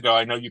of weeks ago.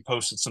 I know you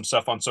posted some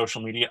stuff on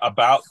social media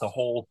about the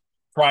whole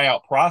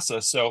tryout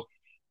process. So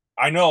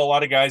I know a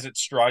lot of guys at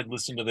Stride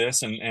listen to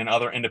this, and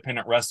other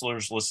independent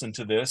wrestlers listen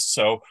to this.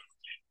 So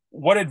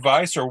what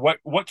advice, or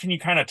what can you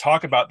kind of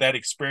talk about that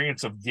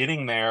experience of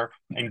getting there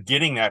and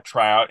getting that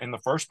tryout in the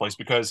first place?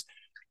 Because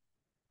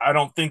I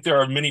don't think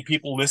there are many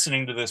people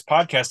listening to this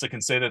podcast that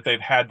can say that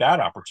they've had that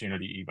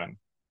opportunity even.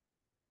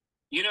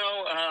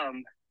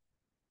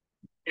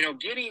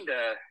 Getting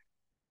to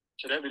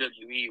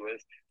WWE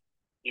was,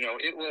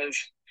 it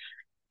was,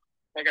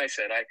 like I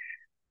said, I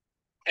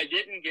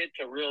didn't get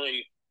to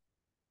really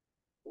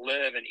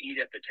live and eat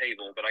at the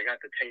table, but I got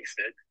to taste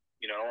it,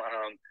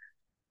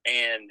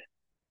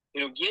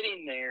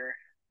 getting there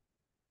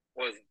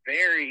was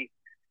very,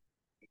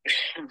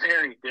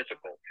 very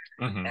difficult.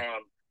 Mm-hmm.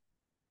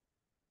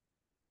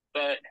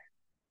 But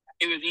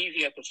it was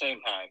easy at the same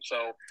time.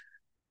 So,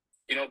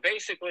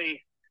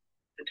 basically,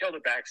 to tell the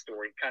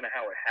backstory, kind of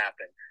how it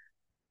happened,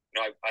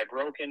 I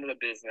broke into the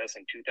business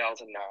in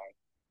 2009.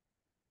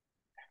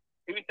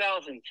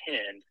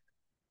 2010,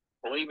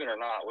 believe it or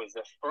not, was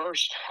the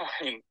first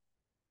time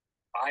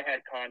I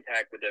had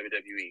contact with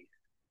WWE,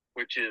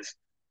 which is,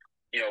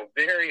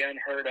 very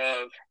unheard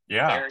of.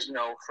 Yeah. Very,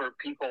 for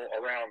people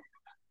around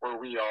where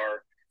we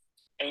are.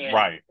 And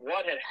right.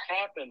 What had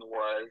happened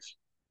was,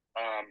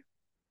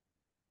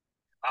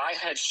 I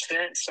had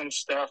sent some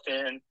stuff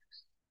in.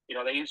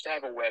 They used to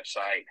have a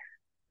website,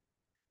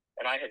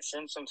 and I had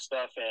sent some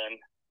stuff in,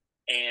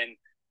 and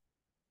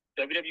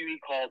WWE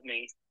called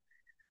me,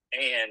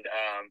 and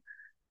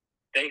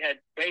they had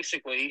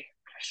basically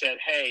said,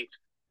 "Hey,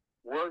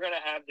 we're going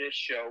to have this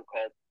show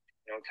called,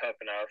 Tough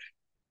Enough,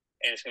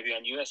 and it's going to be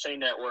on USA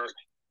Network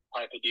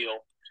type of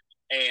deal,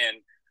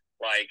 and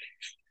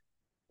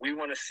we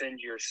want to send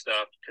your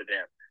stuff to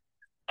them."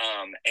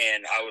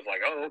 And I was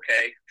like, "Oh,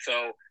 okay."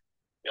 So,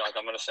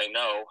 I'm going to say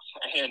no.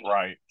 And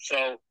right.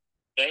 So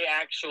they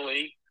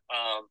actually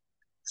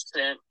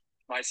sent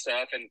my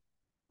stuff, and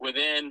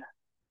within,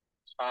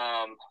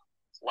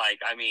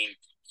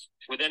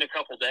 within a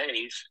couple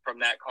days from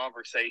that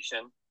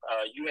conversation,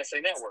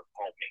 USA Network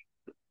called me.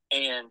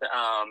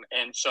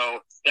 And so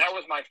that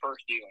was my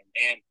first dealing.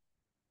 And,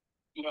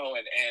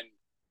 and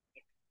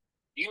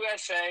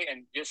USA,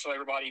 and just so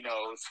everybody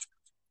knows,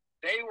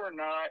 they were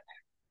not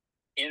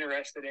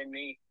interested in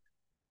me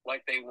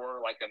like they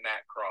were like a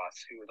Matt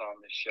Cross who was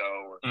on the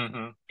show.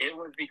 Mm-hmm. It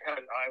was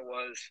because I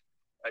was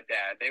a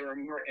dad. They were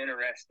more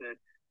interested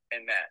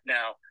in that.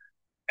 Now,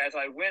 as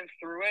I went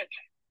through it,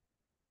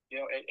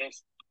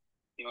 it's,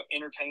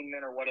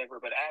 entertainment or whatever,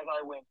 but as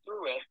I went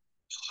through it,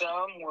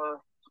 some were,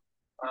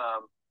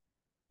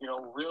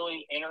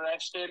 really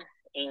interested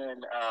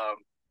in,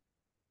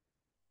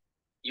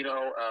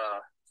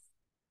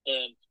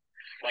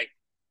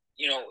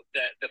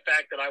 the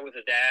fact that I was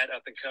a dad,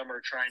 up and comer,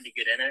 trying to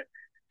get in it.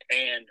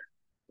 And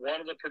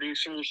one of the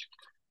producers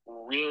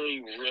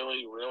really,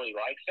 really, really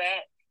liked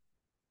that,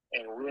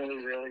 and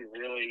really, really,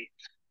 really,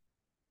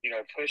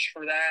 pushed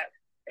for that,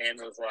 and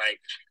was like,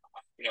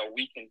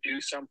 we can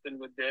do something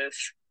with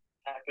this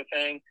type of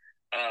thing.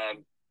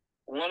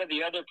 One of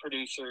the other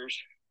producers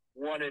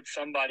wanted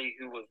somebody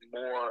who was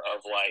more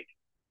of like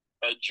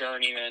a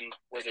journeyman,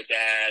 was a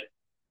dad,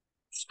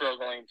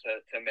 struggling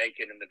to make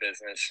it in the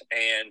business.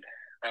 And,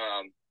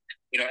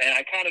 and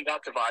I kind of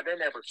got the vibe, they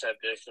never said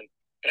this,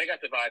 but I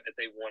got the vibe that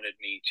they wanted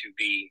me to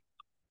be,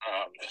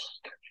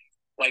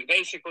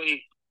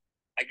 basically,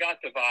 I got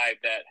the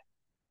vibe that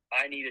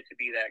I needed to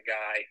be that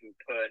guy who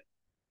put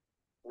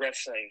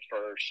wrestling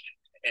first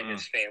and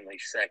his family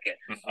second.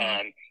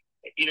 Mm-hmm.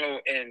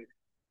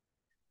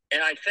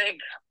 And I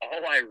think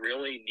all I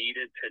really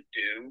needed to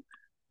do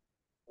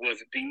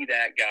was be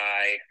that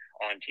guy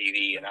on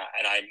TV, and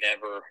I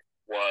never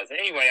was.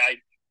 Anyway,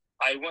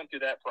 I went through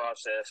that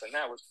process, and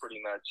that was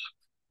pretty much,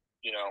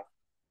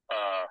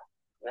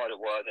 what it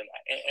was. And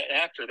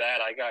after that,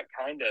 I got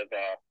kind of,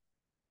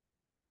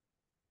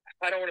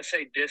 I don't want to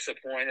say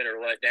disappointed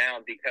or let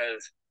down,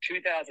 because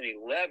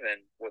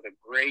 2011 was a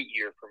great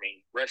year for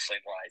me,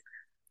 wrestling-wise.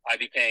 I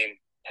became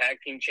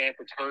tag team champ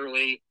with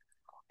Hurley.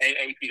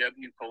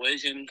 APW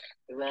Collision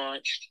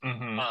launched.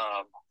 Mm-hmm.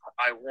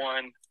 I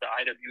won the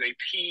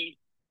IWAP,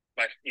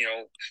 my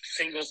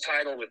singles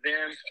title with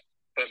them.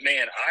 But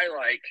man, I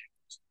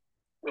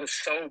was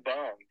so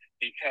bummed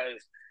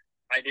because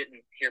I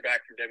didn't hear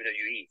back from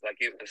WWE.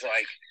 It was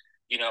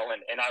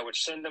and I would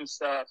send them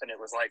stuff, and it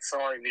was like,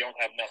 "Sorry, we don't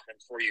have nothing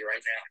for you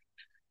right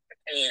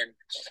now." And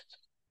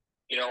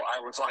I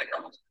was like,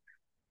 oh.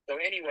 So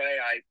anyway,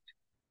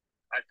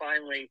 I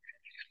finally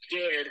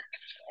did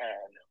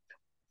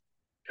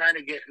kind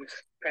of get in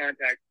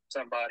contact with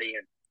somebody,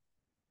 and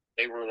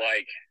they were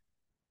like,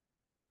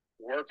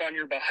 "Work on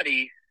your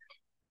body,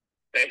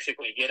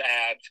 basically get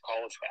abs,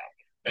 call us back,"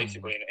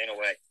 basically, in a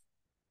way.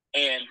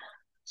 And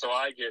so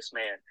I just,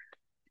 man,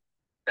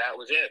 that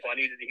was it. I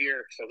needed to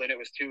hear. So then it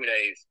was 2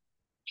 days,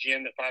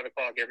 gym at 5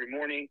 o'clock every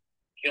morning,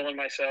 killing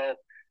myself,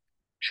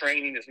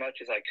 training as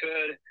much as I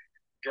could,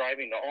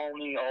 driving to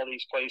Albany, all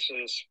these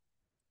places,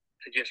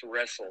 to just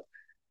wrestle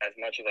as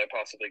much as I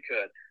possibly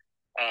could.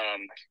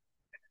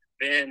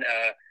 Then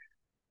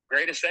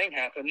greatest thing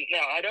happened.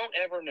 Now, I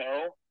don't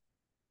know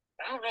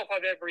if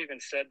I've ever even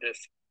said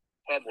this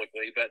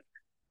publicly, but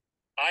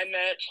I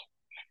met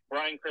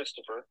Brian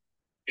Christopher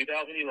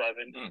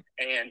 2011,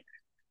 and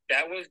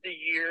that was the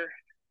year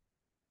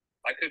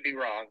I could be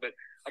wrong, but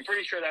I'm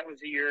pretty sure that was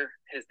the year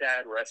his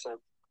dad wrestled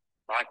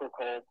Michael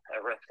Cole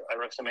at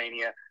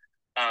WrestleMania.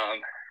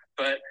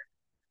 But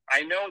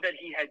I know that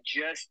he had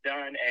just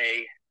done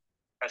a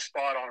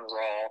spot on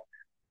Raw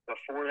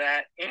before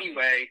that.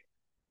 Anyway,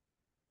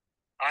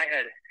 I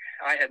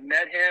had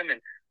met him,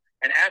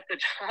 and at the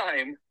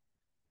time,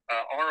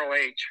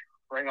 ROH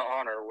Ring of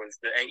Honor was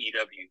the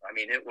AEW. I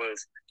mean, it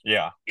was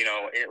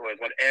it was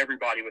what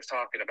everybody was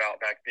talking about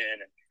back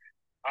then. And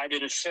I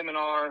did a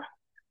seminar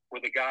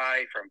with a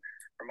guy from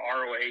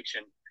ROH,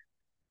 and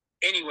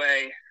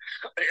anyway,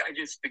 I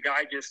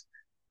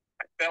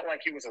felt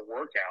like it was a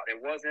workout.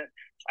 It wasn't.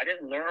 I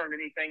didn't learn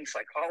anything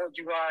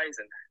psychology wise,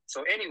 and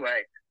so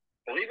anyway,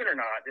 believe it or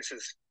not, this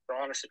is the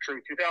honest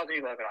truth.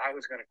 2011, I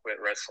was going to quit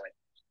wrestling.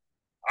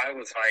 I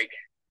was like,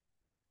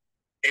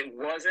 it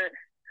wasn't.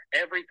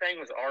 Everything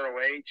was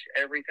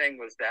ROH. Everything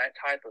was that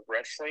type of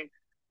wrestling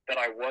that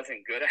I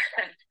wasn't good at,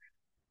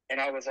 and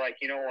I was like,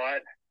 you know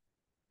what?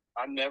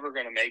 I'm never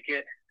going to make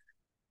it.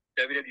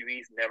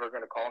 WWE's never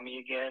going to call me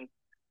again.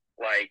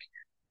 Like,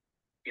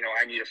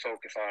 I need to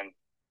focus on,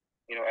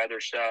 other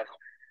stuff.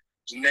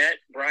 Met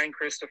Brian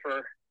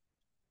Christopher.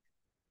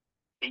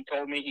 He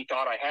told me he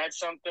thought I had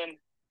something,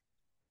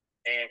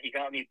 and he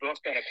got me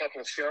booked on a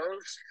couple of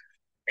shows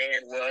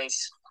and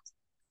was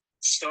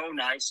so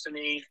nice to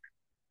me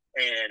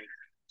and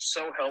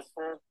so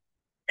helpful.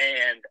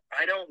 And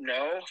I don't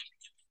know,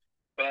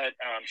 but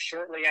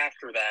shortly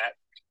after that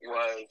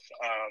was,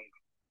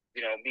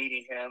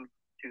 meeting him.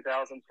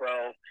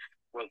 2012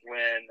 was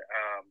when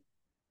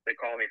they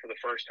called me for the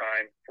first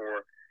time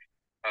for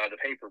the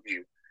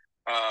pay-per-view.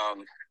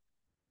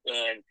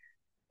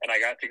 And I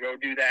got to go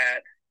do that.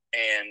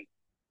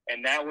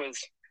 And that was,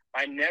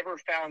 I never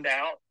found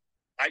out.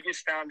 I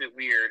just found it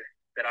weird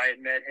that I had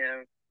met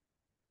him.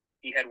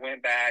 He had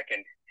went back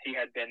and he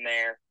had been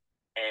there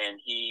and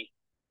he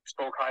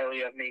spoke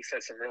highly of me,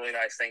 said some really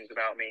nice things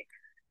about me.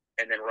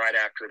 And then right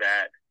after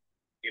that,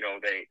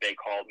 they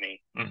called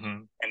me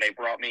and they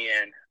brought me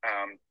in.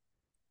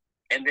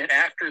 And then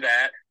after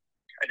that,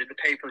 I did the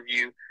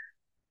pay-per-view.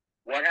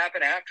 What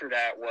happened after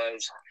that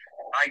was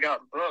I got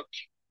booked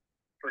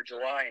for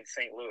July in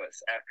St.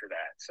 Louis after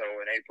that. So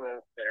in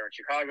April, they were in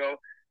Chicago.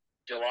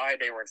 July,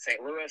 they were in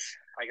St. Louis.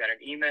 I got an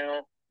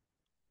email,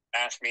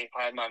 asked me if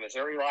I had my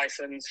Missouri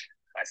license.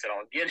 I said,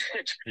 I'll get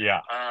it.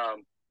 Yeah.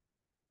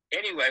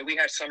 Anyway, we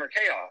had Summer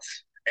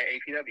Chaos at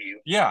APW.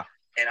 Yeah.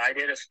 And I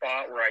did a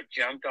spot where I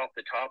jumped off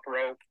the top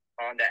rope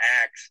onto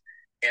Axe,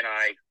 and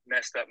I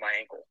messed up my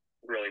ankle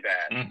really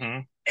bad.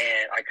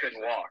 And I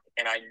couldn't walk.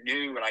 And I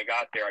knew when I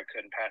got there I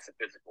couldn't pass a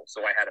physical,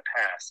 so I had to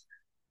pass.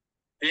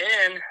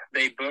 Then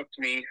they booked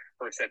me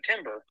for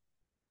September,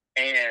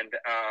 and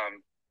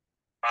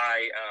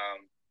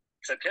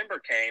September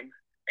came,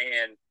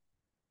 and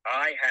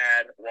I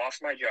had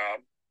lost my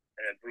job,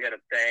 and we had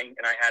a thing,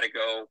 and I had to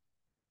go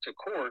to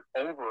court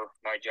over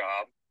my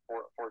job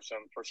for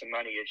some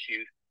money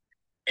issues,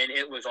 and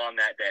it was on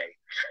that day.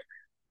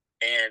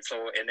 And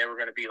they were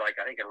going to be I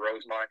think in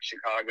Rosemont,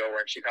 Chicago,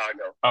 or in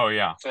Chicago. Oh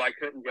yeah. So I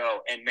couldn't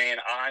go, and man,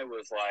 I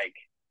was I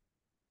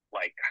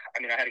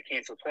had to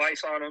cancel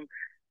twice on them.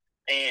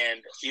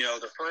 And,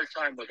 the first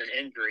time was an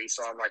injury.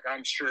 So I'm like,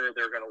 I'm sure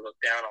they're going to look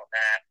down on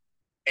that.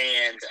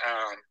 And,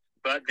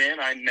 but then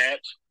I met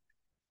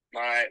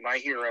my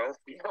hero,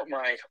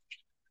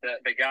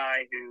 the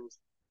guy who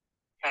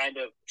kind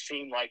of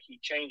seemed like he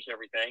changed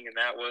everything. And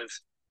that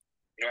was,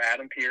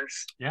 Adam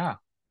Pearce. Yeah.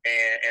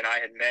 And I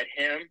had met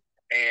him,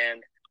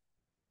 and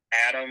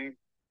Adam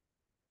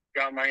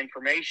got my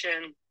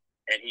information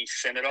and he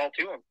sent it all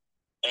to him.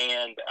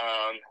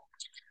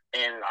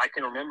 And I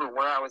can remember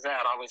where I was at.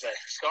 I was at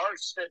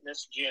Stars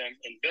Fitness Gym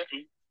in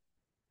Benton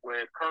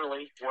with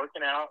Curly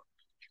working out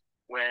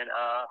when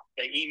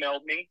they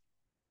emailed me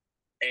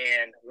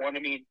and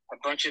wanted me a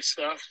bunch of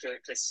stuff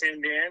to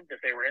send in that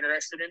they were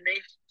interested in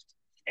me.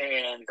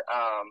 And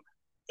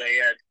they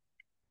had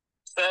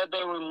said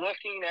they were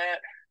looking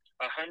at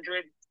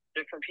 100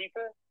 different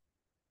people,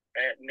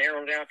 and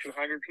narrowed down to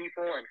 100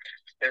 people, and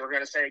they were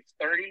going to take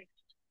 30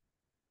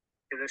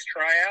 to this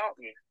tryout.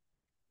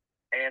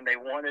 And they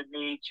wanted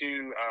me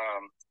to,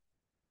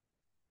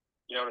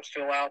 to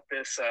fill out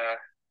this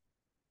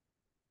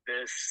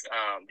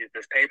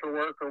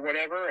paperwork or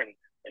whatever, and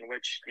in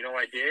which,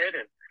 I did,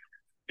 and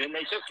then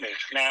they took me.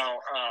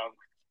 Now,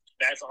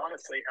 that's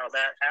honestly how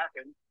that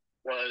happened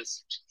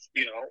was,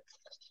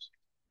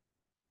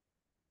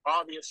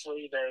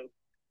 obviously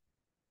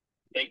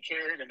they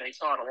cared and they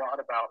thought a lot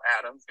about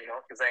Adams,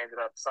 because they ended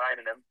up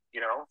signing him,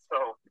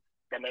 so,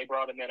 and they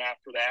brought him in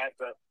after that,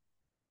 but,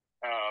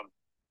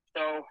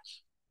 so,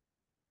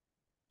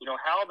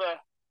 how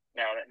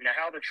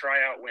the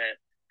tryout went.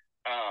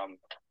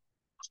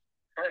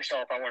 First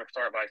off, I want to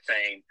start by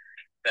saying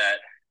that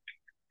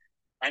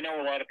I know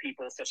a lot of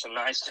people said some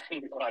nice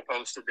things when I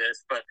posted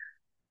this, but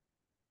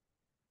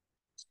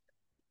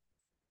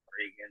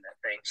again, that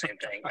thing, same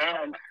thing.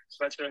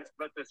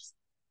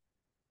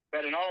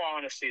 But in all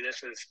honesty,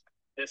 this is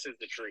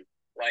the truth.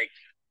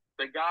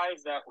 The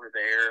guys that were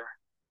there,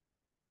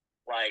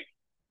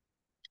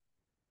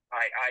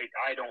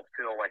 I don't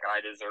feel like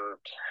I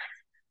deserved,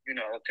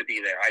 to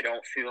be there. I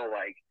don't feel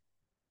like,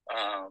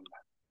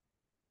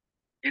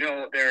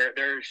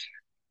 there's,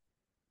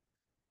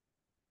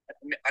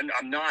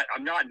 I'm not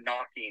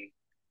knocking,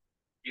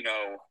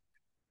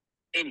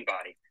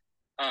 anybody.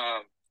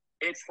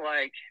 It's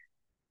like,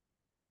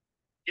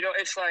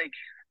 it's like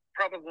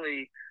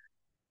probably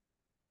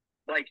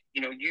like,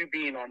 you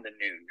being on the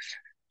news,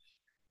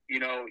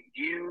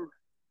 you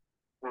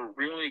were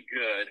really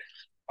good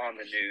on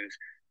the news.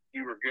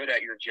 You were good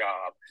at your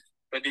job,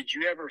 but did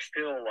you ever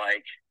feel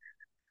like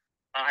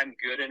I'm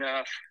good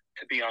enough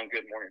to be on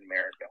Good Morning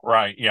America?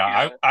 Right.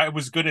 Yeah. I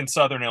was good in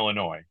Southern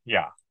Illinois.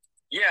 Yeah.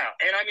 Yeah.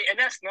 And I mean, and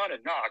that's not a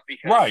knock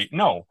because, right.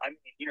 No, I mean,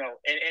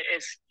 and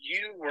it's,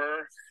 you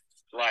were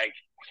like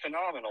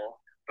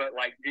phenomenal, but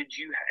like, did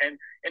you, and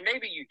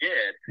maybe you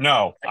did.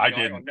 No, I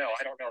didn't.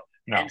 I don't know.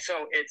 No. And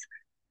so it's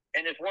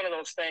one of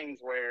those things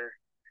where,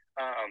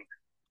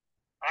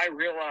 I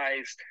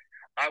realized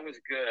I was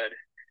good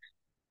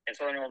in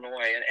Southern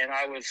Illinois, and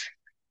I was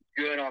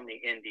good on the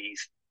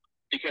indies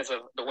because of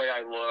the way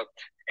I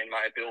looked and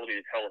my ability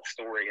to tell a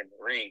story in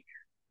the ring.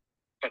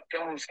 But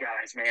those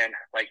guys, man,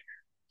 like,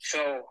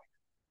 so,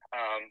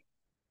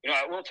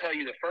 I will tell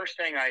you the first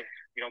thing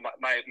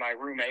my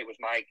roommate was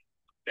Mike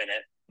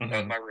Bennett. Mm-hmm. That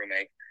was my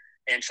roommate.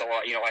 And so,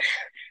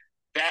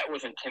 that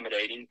was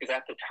intimidating because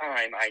at the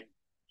time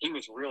he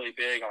was really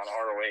big on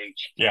ROH.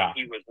 Yeah.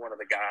 He was one of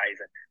the guys,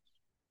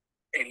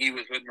 and he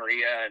was with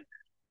Maria,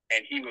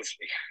 and he was,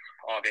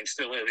 and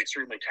still is,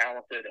 extremely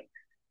talented,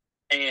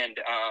 and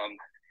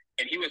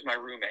he was my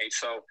roommate.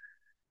 So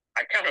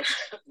I kind of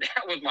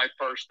that was my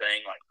first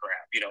thing. Like,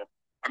 crap,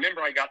 I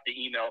remember I got the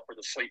email for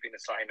the sleeping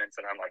assignments,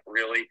 and I'm like,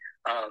 really,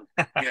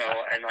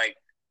 and like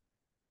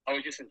I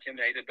was just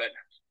intimidated.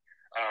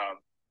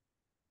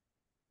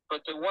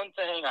 But the one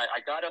thing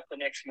I got up the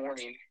next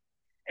morning,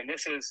 and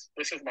this is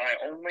my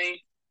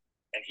only,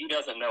 and he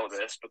doesn't know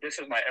this, but this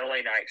is my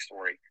LA Knight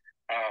story.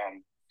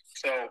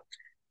 So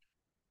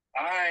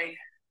I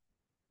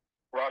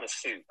brought a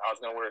suit. I was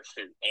going to wear a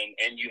suit,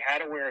 and you had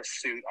to wear a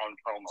suit on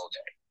promo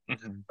day,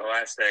 mm-hmm. the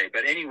last day.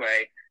 But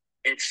anyway,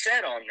 it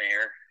said on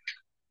there,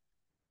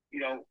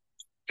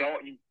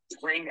 don't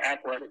bring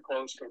athletic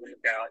clothes to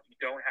work out. You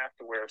don't have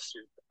to wear a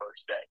suit the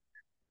first day.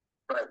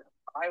 But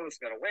I was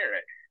going to wear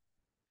it.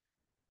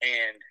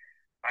 And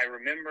I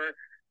remember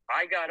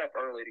I got up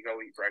early to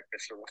go eat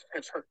breakfast or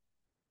whatever,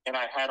 and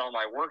I had on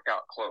my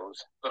workout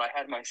clothes, but I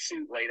had my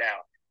suit laid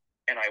out.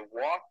 And I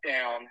walked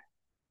down,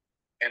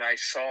 and I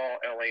saw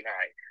LA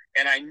Knight.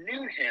 And I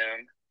knew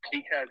him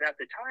because at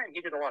the time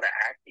he did a lot of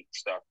acting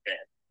stuff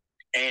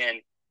then.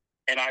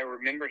 And I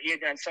remember he had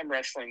done some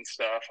wrestling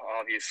stuff,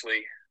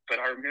 obviously. But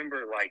I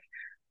remember, like,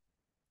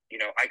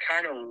 I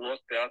kind of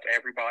looked up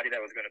everybody that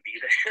was going to be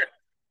there,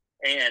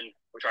 and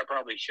which I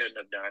probably shouldn't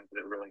have done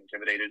because it really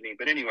intimidated me.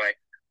 But anyway,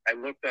 I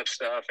looked up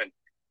stuff, and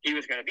he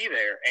was going to be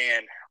there.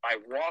 And I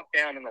walked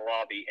down in the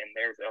lobby, and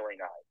there's LA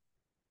Knight.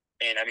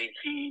 And, I mean,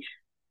 he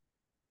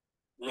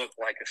looked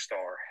like a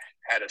star.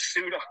 Had a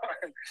suit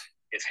on,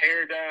 his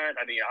hair done.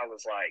 I mean, I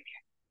was like,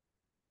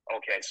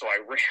 okay. So I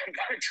ran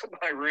back to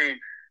my room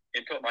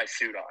and put my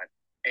suit on.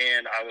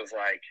 And I was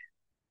like,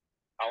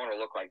 I want to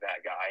look like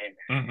that guy. And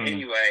mm-hmm.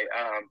 anyway,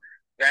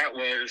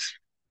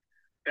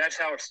 that's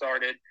how it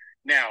started.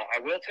 Now, I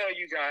will tell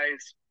you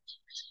guys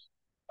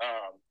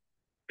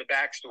the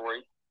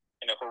backstory.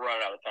 And if we're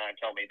running out of time,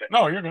 tell me. But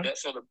no, you're good.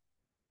 So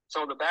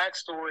the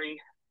backstory,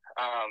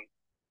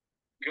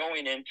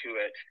 going into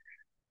it,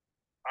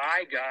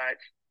 I got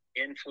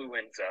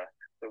influenza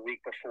the week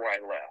before I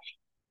left.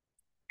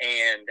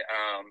 And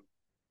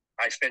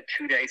I spent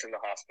 2 days in the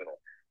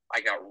hospital.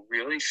 I got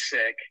really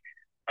sick,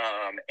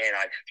 and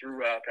I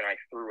threw up, and I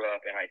threw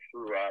up, and I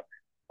threw up.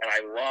 And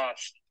I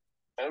lost,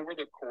 over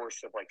the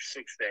course of like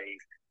 6 days,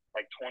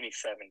 like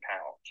 27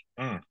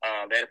 pounds.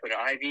 They had to put an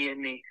IV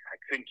in me. I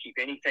couldn't keep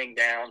anything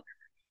down.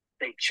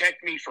 They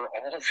checked me for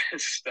all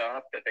this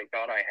stuff that they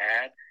thought I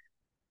had.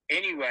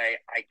 Anyway,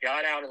 I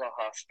got out of the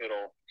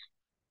hospital,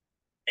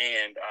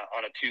 and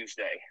on a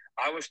Tuesday,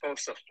 I was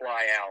supposed to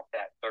fly out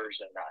that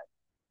Thursday night.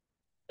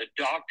 The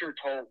doctor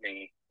told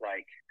me,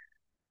 like,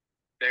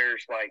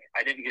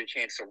 I didn't get a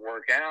chance to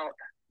work out,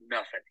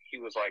 nothing. He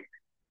was like,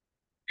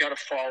 got to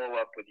follow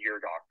up with your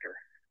doctor.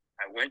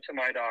 I went to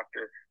my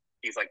doctor.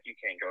 He's like, you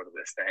can't go to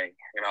this thing.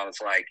 And I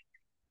was like,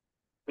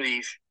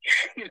 please.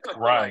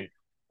 Right.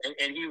 Like,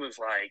 and he was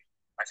like,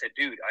 I said,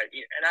 dude,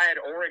 and I had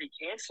already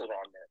canceled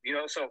on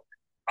them, so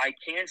I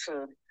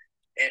canceled.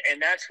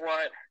 And that's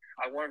what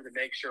I wanted to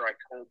make sure I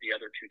told the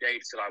other 2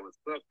 dates that I was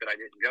booked that I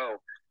didn't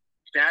go.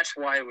 That's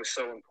why it was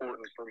so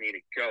important for me to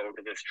go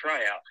to this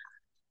tryout.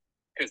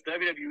 Because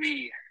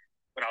WWE,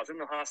 when I was in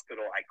the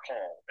hospital, I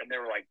called, and they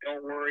were like,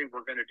 don't worry,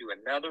 we're going to do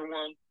another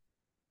one.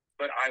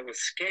 But I was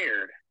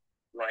scared,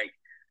 like,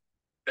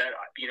 that,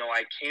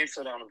 I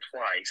canceled on them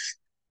twice.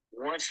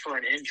 Once for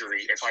an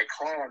injury. If I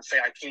call and say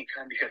I can't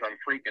come because I'm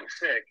freaking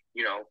sick,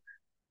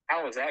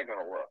 how is that going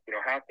to look?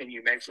 How can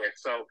you make it?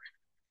 So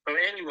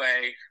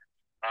anyway,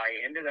 I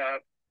ended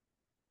up,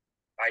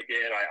 I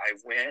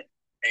went,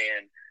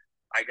 and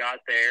I got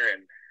there,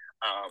 and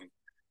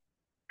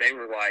they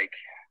were like,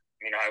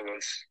 I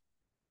was,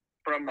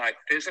 from my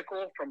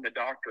physical from the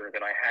doctor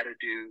that I had to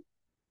do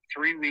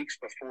 3 weeks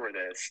before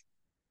this,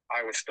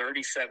 I was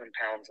 37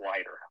 pounds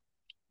lighter.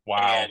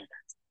 Wow.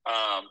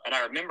 And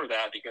I remember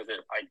that because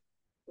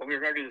when we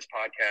were going to do this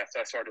podcast,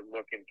 I started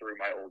looking through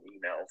my old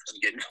emails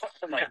and getting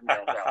all my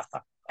emails out.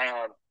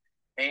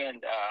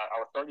 And I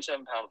was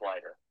 37 pounds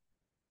lighter.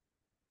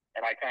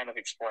 And I kind of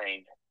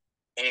explained.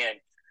 And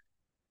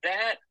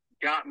that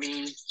got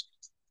me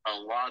a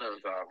lot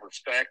of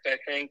respect, I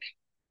think,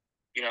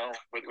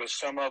 with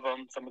some of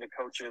them, some of the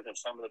coaches and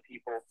some of the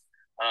people.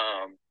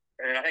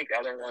 And I think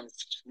other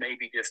ones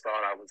maybe just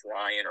thought I was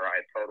lying or I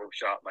had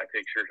photoshopped my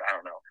pictures. I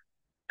don't know.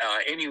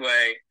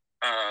 Anyway,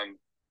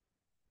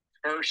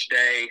 first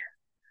day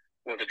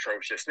was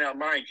atrocious. Now,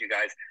 mind you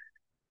guys,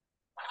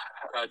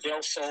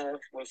 Del Sol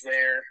was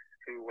there,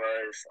 who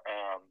was,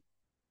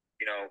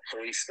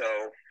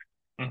 Kalisto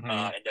in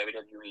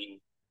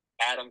WWE.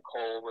 Adam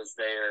Cole was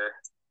there.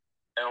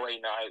 LA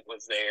Knight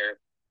was there.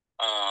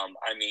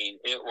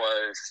 It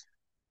was,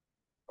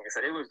 like I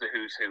said, it was the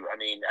who's who.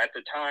 At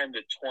the time,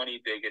 the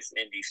 20 biggest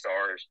indie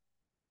stars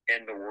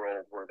in the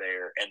world were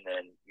there, and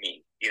then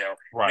me.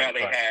 Right. Now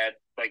they had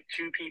like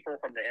 2 people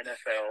from the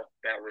NFL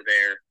that were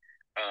there,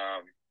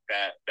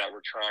 that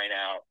were trying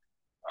out.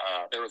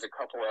 There was a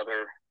couple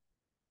other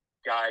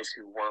guys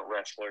who weren't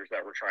wrestlers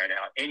that were trying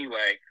out.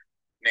 Anyway,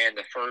 man,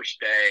 the first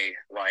day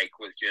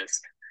was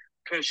just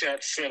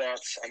push-ups,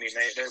 sit-ups.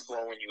 They're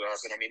blowing you up,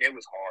 and it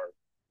was hard.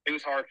 It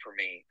was hard for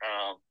me,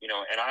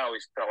 and I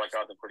always felt like I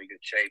was in pretty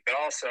good shape. But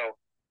also,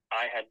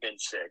 I had been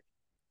sick,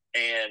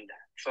 and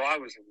so I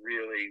was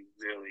really,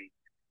 really,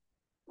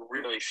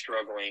 really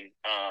struggling.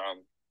 I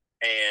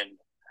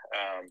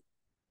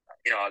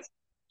was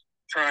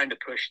trying to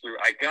push through.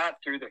 I got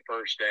through the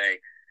first day,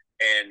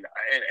 and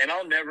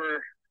I'll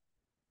never,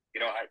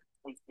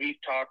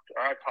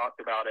 I've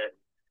talked about it,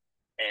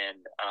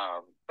 and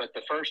but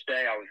the first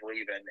day I was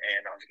leaving,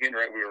 and I was getting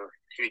ready.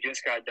 We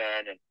just got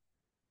done, and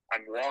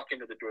I'm walking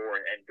to the door,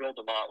 and Bill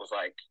DeMott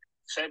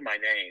said my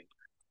name,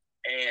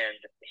 and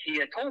he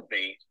had told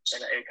me,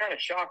 and it kind of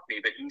shocked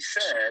me, but he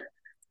said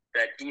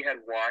that he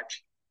had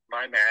watched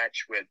my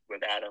match with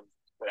Adam,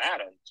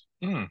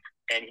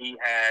 and he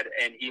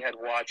had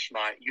watched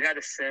you had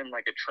to send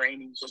a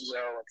training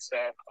video and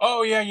stuff.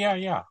 Oh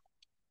yeah.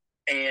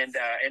 And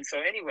so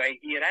anyway,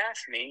 he had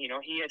asked me,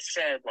 he had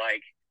said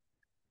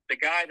the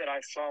guy that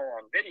I saw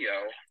on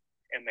video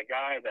and the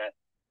guy that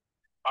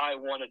I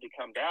wanted to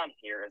come down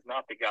here is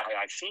not the guy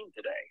I've seen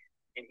today.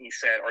 And he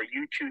said, "Are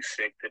you too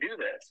sick to do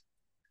this?"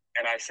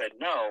 And I said,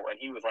 "No." And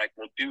he was like,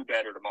 "Well, do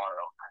better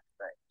tomorrow."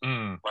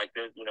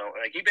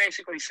 He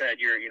basically said,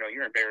 "You're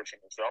embarrassing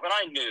yourself." And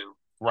I knew,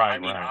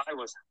 right. I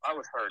was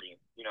hurting,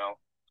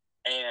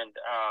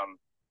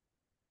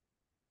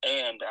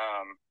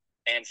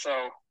 and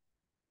so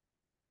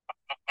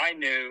I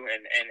knew,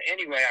 and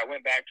anyway, I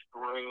went back to the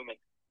room, and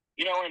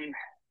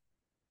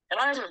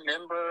I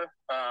remember,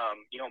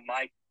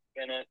 Mike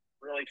Bennett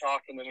really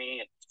talking to me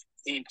and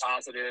being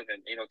positive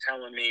and,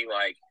 telling me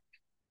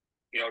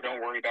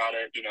don't worry about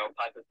it,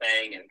 type of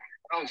thing. And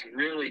I was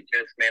really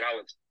just, man, I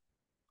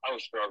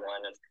was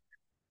struggling.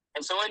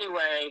 And so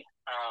anyway,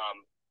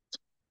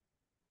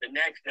 the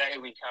next day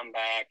we come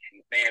back,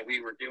 and man,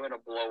 we were doing a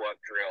blow up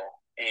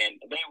drill, and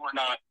they were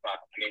not fun.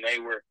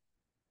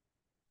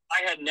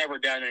 I had never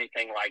done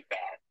anything like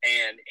that.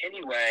 And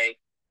anyway,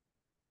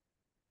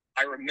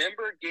 I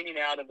remember getting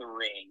out of the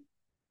ring,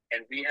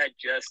 and we had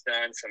just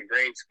done some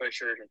grade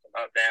pushers and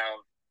some up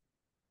down,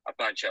 a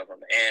bunch of them.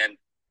 And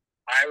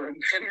I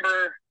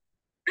remember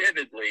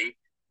vividly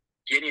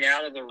getting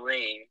out of the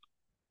ring,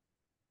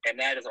 and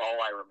that is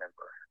all I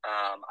remember.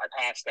 I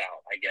passed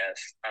out, I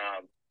guess.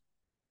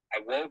 I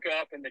woke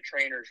up in the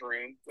trainer's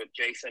room with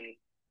Jason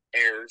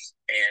Ayers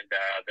and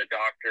the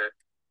doctor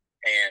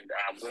and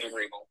William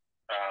Regal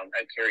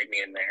had carried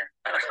me in there.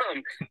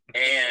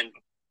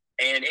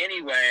 And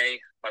anyway,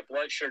 my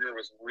blood sugar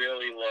was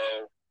really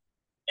low,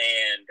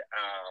 and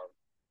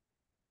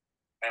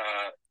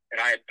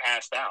I had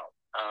passed out.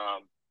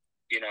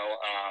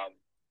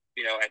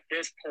 At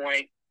this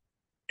point,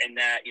 in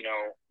that,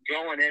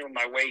 going in with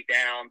my weight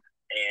down,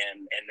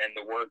 and then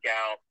the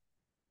workout,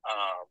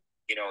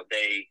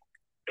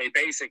 they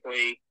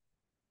basically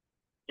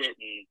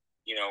didn't,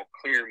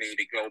 clear me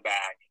to go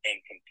back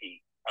and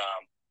compete.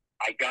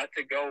 I got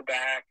to go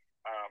back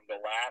the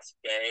last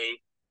day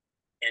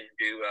and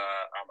do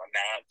a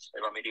match.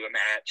 They let me do a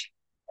match,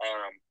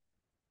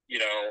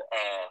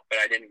 but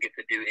I didn't get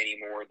to do any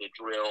more of the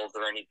drills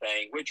or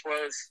anything, which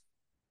was,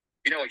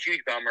 a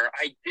huge bummer.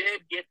 I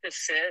did get to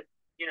sit,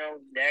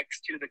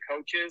 next to the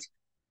coaches,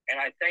 and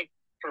I think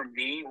for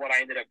me, what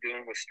I ended up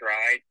doing with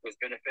Stride was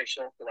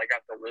beneficial because I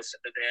got to listen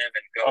to them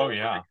and go over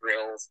the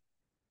drills,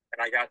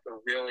 and I got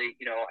to really,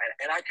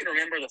 and I can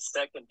remember the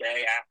second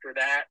day after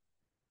that,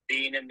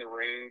 being in the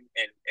room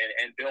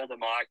and Bill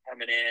DeMott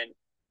coming in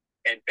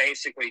and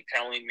basically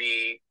telling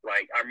me,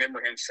 I remember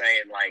him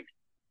saying,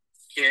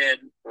 kid,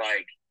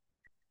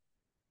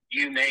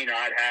 you may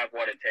not have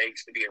what it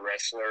takes to be a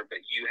wrestler, but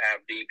you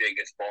have the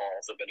biggest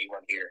balls of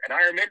anyone here. And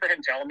I remember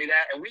him telling me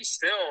that, and we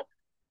still,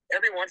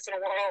 every once in a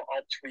while,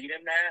 I'll tweet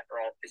him that,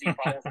 or because he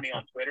follows me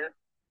on Twitter.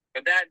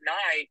 But that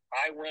night,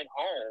 I went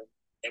home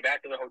and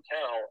back to the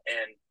hotel,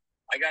 and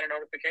I got a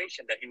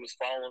notification that he was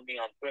following me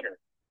on Twitter.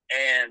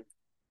 And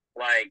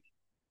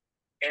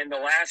the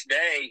last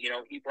day,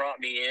 he brought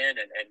me in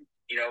and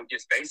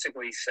just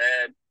basically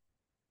said,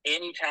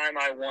 anytime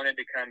I wanted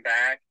to come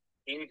back,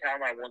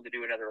 anytime I wanted to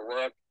do another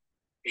look,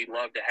 he'd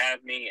love to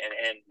have me,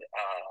 and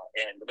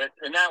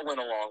that went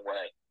a long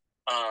way.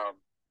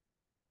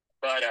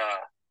 But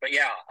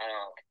yeah,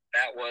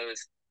 that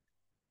was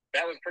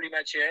pretty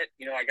much it.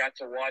 I got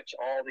to watch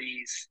all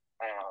these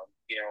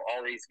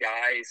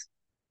guys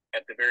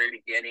at the very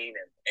beginning,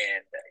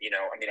 and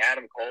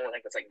Adam Cole, I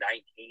think was like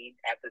 19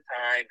 at the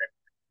time,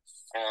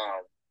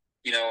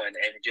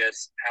 and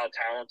just how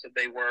talented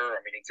they were.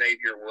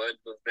 Xavier Woods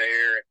was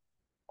there.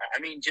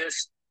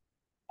 Just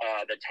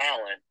the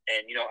talent,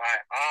 and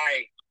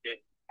I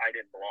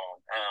didn't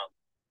belong.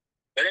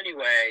 But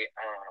anyway,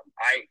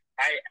 I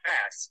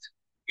asked,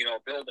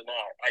 Bill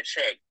DeMott, I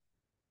said,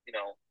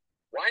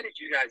 why did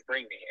you guys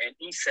bring me? And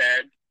he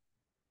said,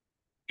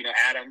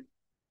 Adam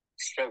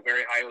spoke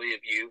very highly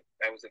of you.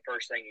 That was the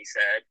first thing he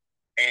said.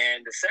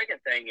 And the second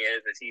thing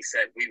is he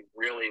said, we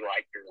really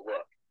like your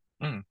look.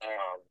 Mm.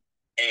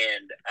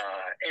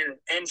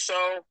 And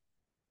so,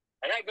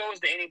 and that goes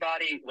to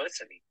anybody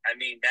listening.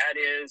 That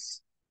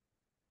is,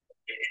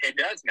 it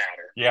does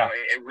matter. Yeah.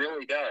 It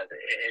really does.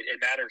 It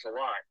matters a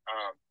lot.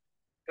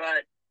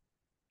 But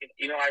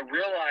I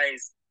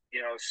realized,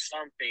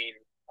 something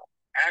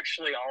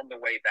actually on the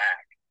way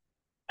back.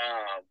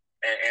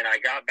 And I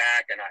got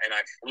back and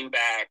I flew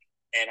back,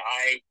 and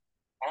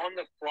on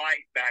the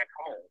flight back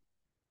home,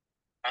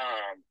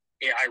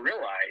 I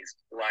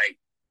realized,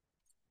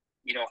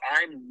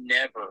 I'm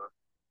never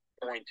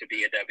going to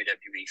be a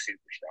WWE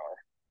superstar.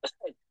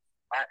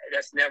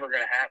 That's never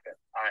going to happen.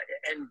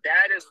 And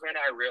that is when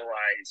I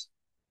realized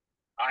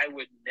I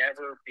would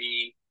never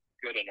be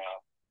good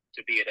enough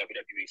to be a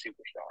WWE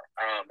superstar.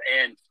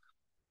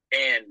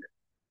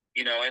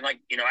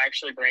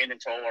 Actually Brandon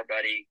Toll, our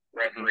buddy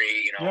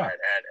referee,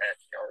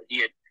 he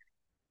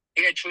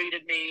had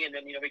tweeted me, and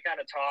then, we kind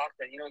of talked,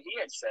 and, he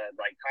had said,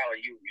 Tyler,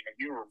 you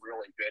were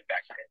really good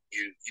back then.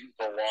 You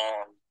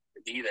belong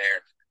to be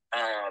there.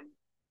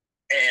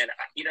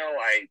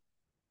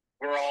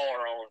 We're all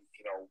our own,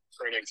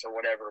 critics or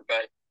whatever.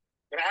 But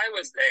when I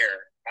was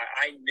there,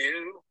 I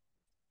knew,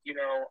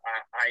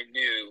 I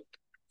knew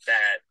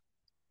that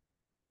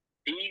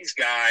these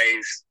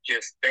guys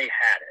they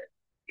had it.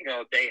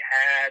 They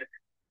had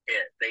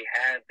it. They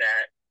had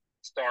that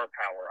star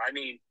power. I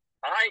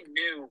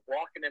knew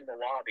walking in the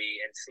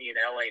lobby and seeing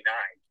LA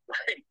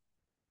Knight,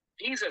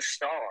 he's a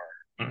star,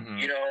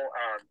 Mm-hmm.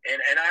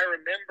 And I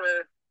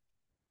remember,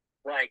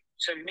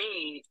 to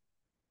me,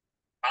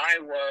 I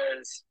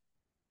was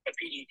a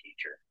PE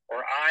teacher,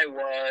 or I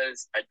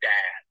was a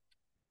dad.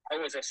 I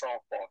was a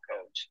softball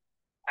coach.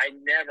 I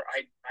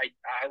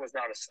was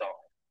not a star.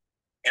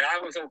 And I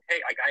was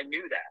okay. I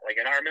knew that.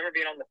 And I remember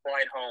being on the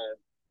flight home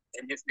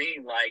and just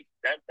being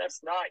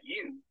that's not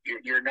you.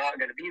 You're not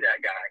going to be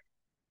that guy.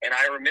 And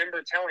I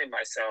remember telling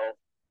myself,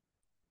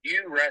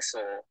 you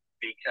wrestle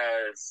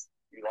because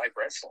you like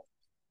wrestling.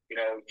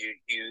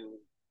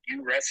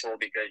 You wrestle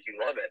because you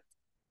love it.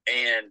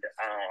 And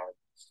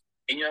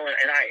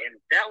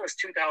that was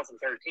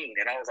 2013.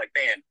 And I was like,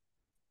 man,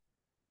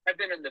 I've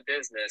been in the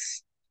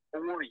business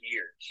 4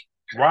 years.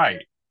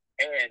 Right.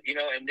 And,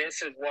 and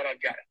this is what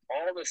I've got,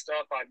 all the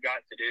stuff I've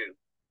got to do.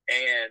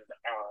 And,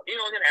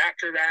 and then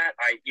after that,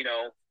 I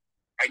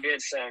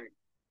did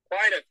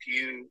quite a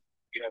few,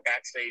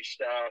 backstage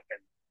stuff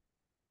and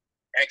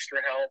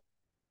extra help.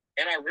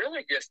 And I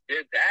really just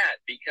did that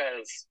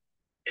because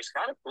it's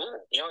kind of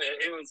cool. It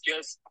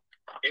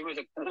was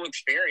a cool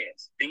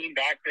experience being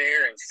back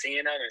there and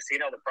seeing them and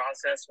seeing how the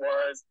process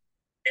was.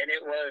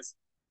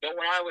 But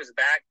when I was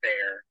back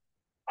there,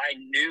 I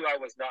knew I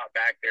was not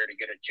back there to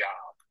get a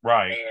job.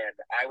 Right. And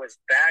I was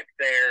back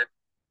there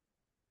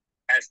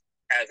as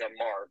a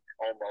mark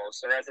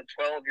almost, or as a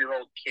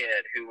 12-year-old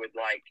kid who would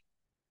like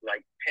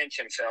pinch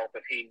himself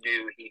if he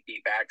knew he'd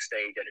be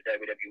backstage at a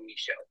WWE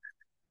show.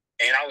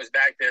 And I was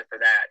back there for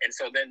that. And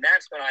so then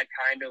that's when I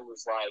kind of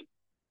was like,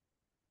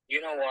 you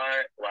know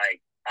what?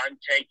 I'm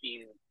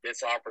taking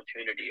this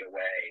opportunity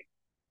away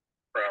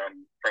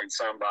from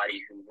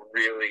somebody who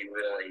really,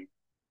 really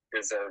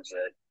deserves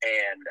it.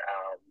 And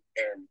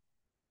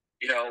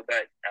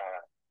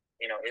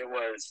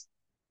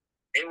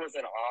it was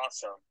an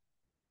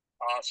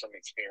awesome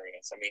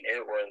experience.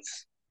 It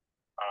was,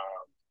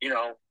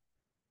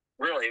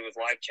 really, it was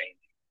life-changing.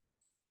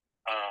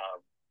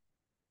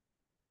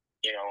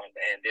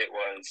 And it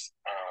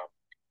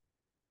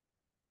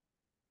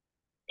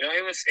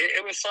was,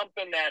 it was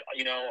something that,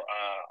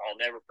 I'll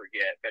never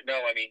forget. But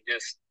no,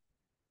 just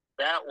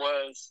that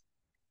was,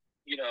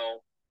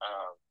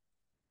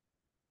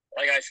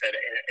 like I said,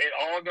 it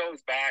all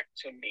goes back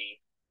to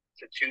me,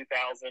 to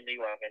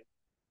 2011.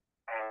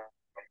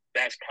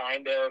 That's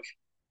kind of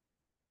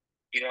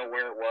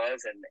where it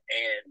was. And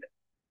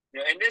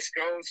this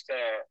goes to,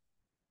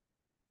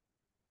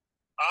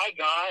 I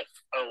got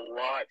a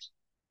lot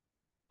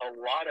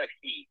of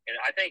heat. And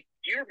I think,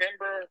 do you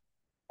remember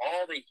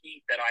all the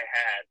heat that I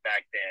had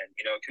back then,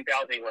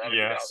 2011,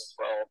 Yes.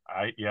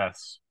 2012?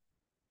 Yes.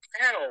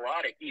 I had a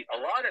lot of heat. A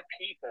lot of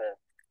people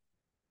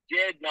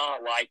did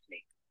not like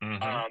me.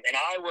 Mm-hmm. And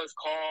I was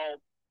called,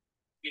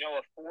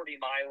 a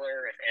 40-miler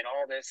and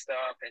all this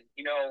stuff. And,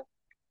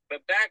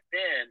 but back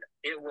then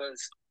it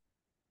was,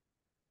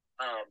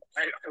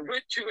 I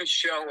went to a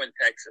show in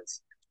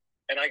Texas,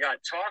 and I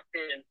got talked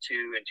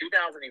into, in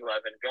 2011,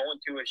 going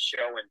to a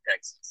show in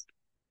Texas.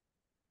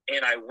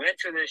 And I went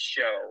to this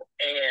show,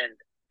 and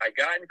I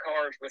got in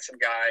cars with some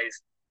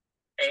guys,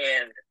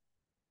 and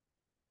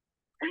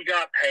we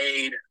got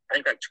paid, I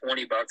think, like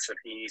 $20 a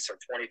piece or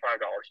 $25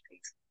 a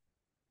piece.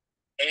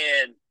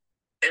 And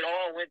it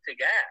all went to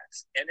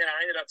gas. And then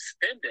I ended up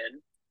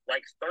spending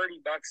like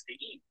 $30 to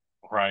eat.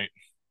 Right.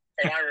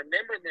 And I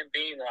remember them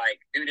being like,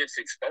 dude, it's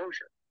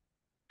exposure.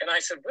 And I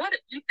said, what?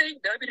 You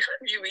think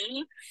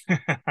WWE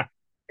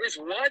is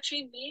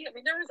watching me? I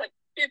mean, there was like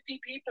 50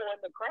 people in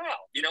the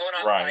crowd, and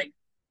I'm like,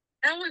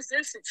 how is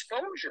this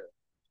exposure?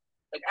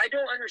 Like, I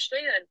don't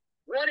understand.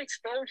 What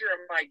exposure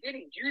am I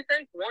getting? Do you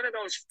think one of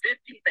those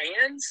 50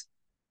 fans,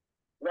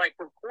 like,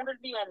 recorded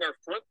me on their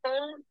flip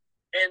phone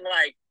and,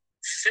 like,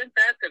 sent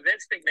that to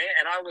Vince McMahon?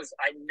 And I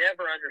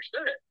never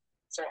understood it.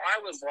 So I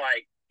was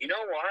like, you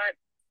know what?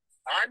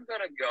 I'm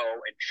going to go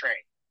and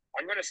train.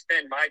 I'm going to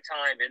spend my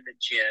time in the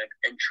gym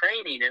and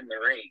training in the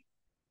ring.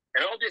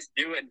 And I'll just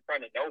do it in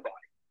front of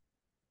nobody.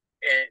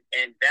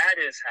 And that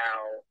is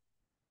how,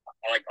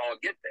 like, I'll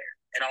get there.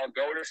 And I'll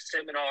go to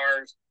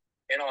seminars,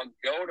 and I'll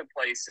go to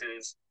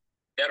places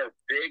that are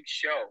big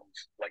shows.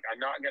 Like, I'm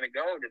not going to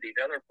go to these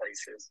other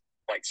places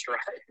like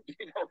Stride,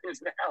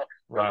 is now.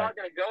 Right. I'm not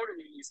going to go to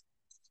these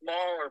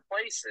smaller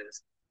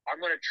places. I'm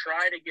going to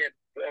try to get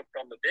booked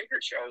on the bigger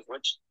shows,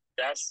 which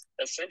that's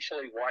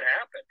essentially what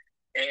happened.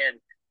 And,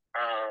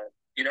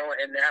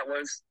 and that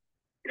was,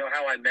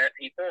 how I met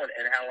people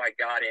and how I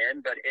got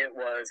in. But it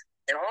was,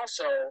 and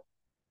also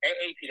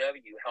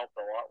AAPW helped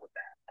a lot with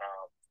that.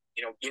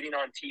 Getting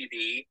on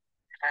TV,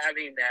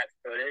 having that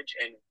footage,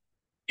 and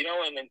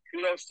and then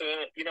kudos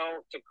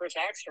to Chris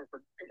Axton for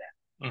doing that.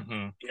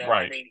 Mm-hmm.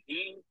 Right. I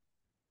mean,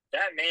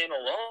 that man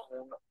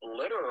alone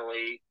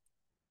literally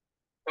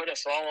put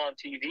us all on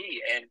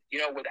TV. And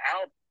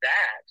without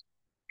that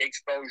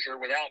exposure,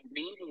 without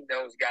meeting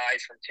those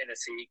guys from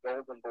Tennessee,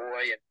 Golden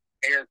Boy and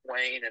Eric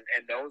Wayne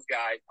and those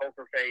guys,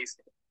 Poker Face,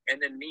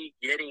 and then me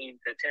getting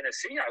to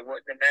Tennessee, I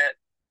wouldn't have met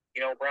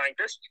Brian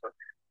Christopher.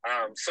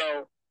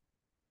 So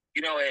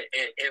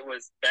it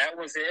was, that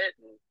was it.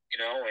 And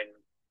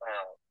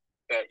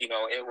but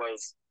it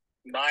was,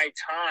 my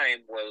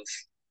time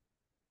was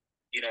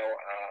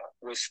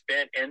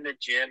spent in the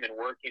gym and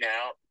working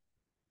out,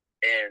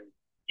 and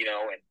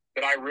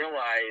but I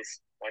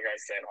realized, like I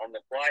said, on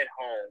the flight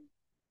home,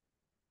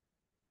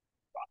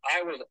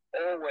 I was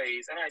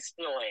always, and I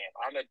still am,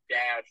 I'm a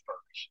dad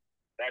first.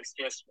 That's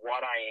just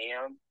what I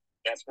am.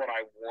 That's what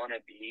I want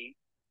to be.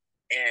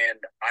 And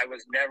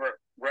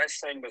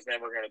wrestling was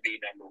never going to be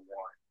number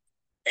one.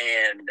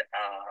 And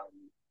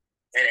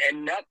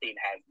nothing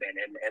has been.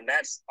 And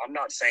that's, I'm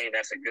not saying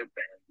that's a good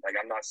thing. Like,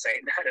 I'm not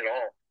saying that at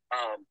all.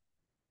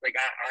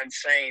 I'm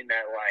saying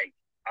that, like,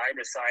 I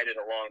decided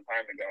a long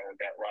time ago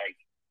that, like,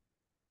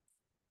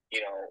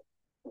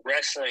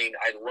 wrestling,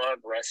 I love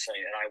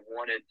wrestling, and I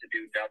wanted to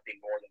do nothing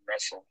more than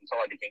wrestling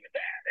until I became a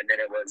dad. And then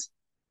it was,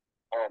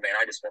 oh man,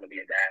 I just want to be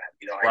a dad.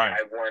 Right.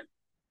 I want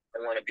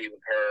to be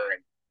with her.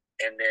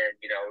 And then,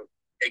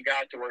 it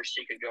got to where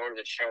she could go to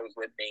the shows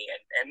with me.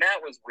 And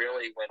that was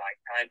really when I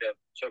kind of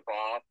took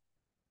off.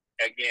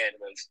 Again,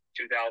 was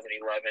 2011.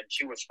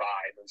 She was 5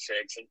 and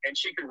 6, and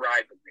she could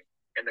ride with me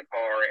in the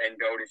car and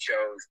go to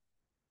shows.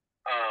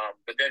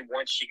 But then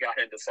once she got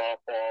into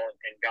softball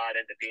and got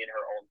into being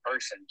her own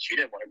person, she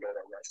didn't want to go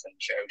to a wrestling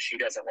show. She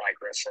doesn't like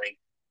wrestling,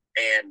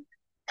 and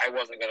I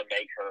wasn't going to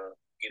make her,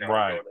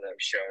 right, go to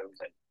those shows.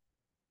 And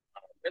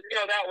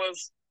that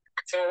was,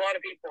 so a lot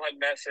of people had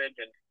messaged,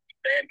 and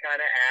they had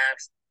kind of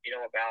asked,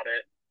 about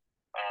it.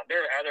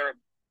 There are other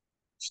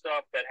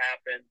stuff that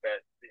happened,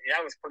 but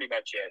that was pretty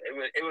much it.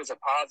 It was a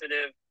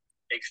positive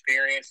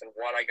experience and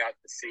what I got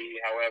to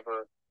see.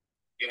 However,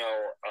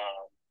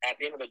 at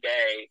the end of the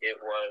day, it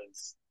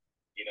was,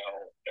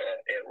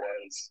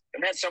 and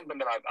that's something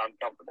that I'm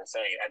comfortable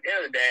saying. At the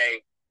end of the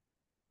day,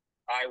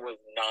 I was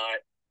not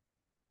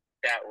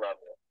that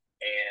level,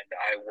 and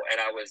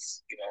I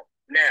was,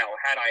 now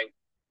had I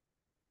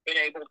been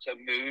able to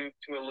move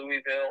to a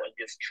Louisville and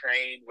just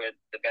train with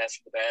the best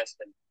of the best,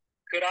 and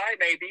could I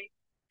maybe,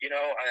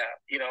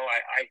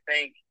 I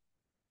think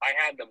I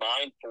had the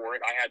mind for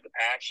it. I had the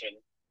passion,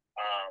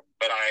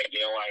 but I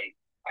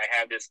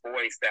had this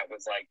voice that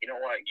was like, you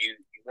know what, you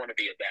want to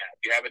be a dad.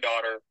 You have a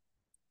daughter.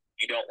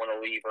 You don't want to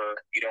leave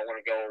her. You don't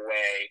want to go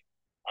away.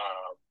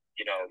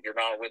 You're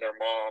not with her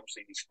mom,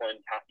 so you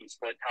split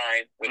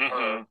time with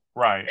her.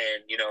 Right.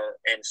 And,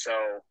 and so,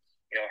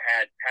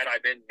 had I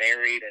been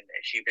married and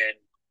she been,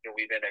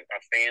 we've been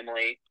a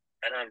family,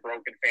 an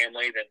unbroken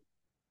family, then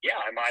yeah,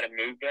 I might have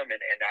moved them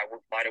and I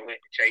might have went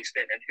and chased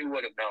it, and who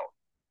would have known?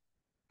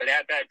 But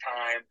at that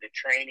time, the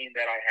training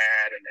that I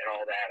had and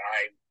all that,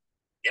 I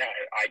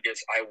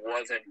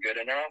wasn't good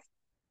enough,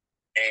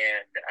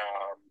 and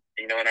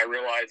and I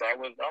realized I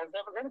was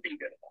never going to be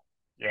good enough.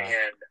 Yeah.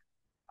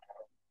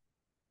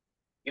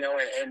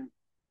 And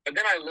but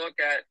then I look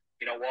at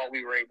what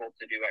we were able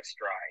to do at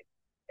Stride,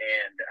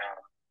 and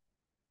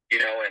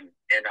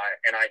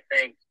and I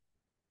think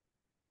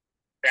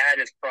that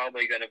is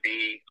probably going to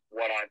be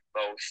what I'm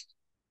most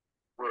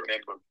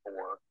remembered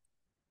for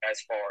as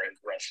far as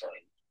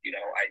wrestling.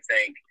 I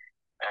think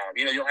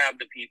you'll have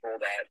the people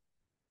that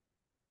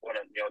want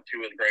to,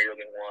 two is greater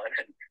than one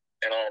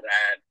and all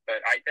that,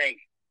 but I think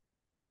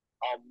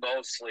I'll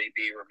mostly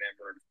be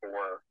remembered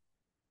for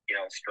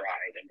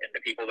Stride and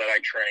the people that I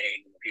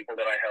trained, the people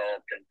that I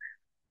helped, and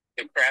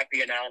the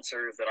crappy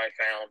announcers that I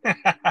found and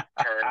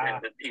turned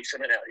into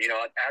decent.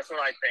 That's what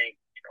I think.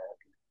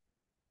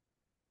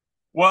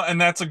 Well,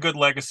 and that's a good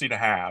legacy to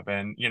have.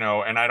 And,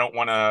 and I don't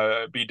want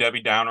to be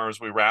Debbie Downer as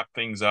we wrap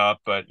things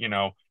up, but,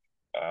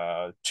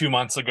 2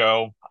 months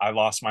ago, I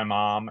lost my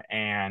mom.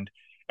 And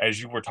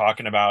as you were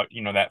talking about,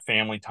 that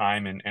family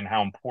time and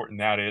how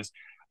important that is,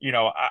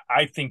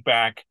 I think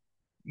back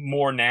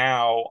more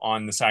now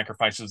on the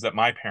sacrifices that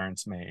my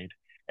parents made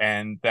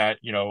and that,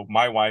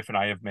 my wife and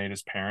I have made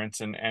as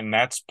parents. And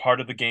that's part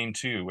of the game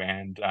too.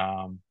 And,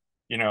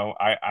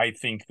 I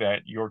think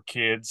that your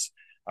kids,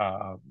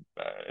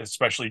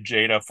 especially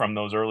Jada, from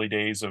those early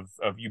days of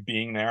you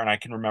being there. And I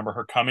can remember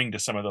her coming to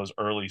some of those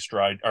early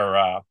Stride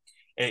or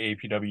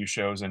AAPW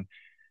shows. And,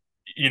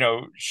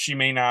 she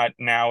may not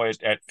now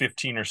at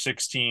 15 or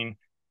 16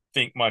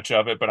 think much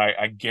of it, but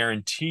I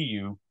guarantee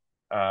you,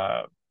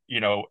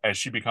 as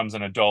she becomes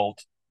an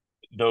adult,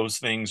 those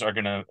things are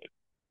going to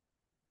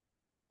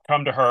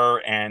come to her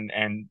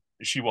and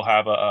she will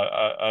have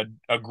a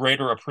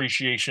greater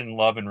appreciation,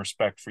 love, and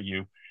respect for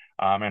you.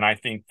 And I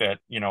think that,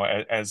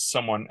 as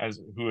someone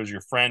who is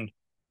your friend,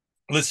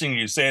 listening to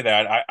you say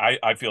that,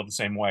 I feel the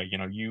same way.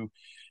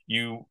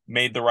 You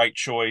made the right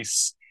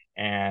choice.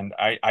 And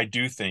I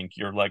do think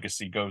your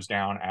legacy goes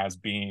down as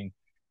being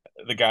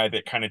the guy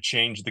that kind of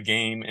changed the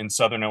game in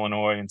Southern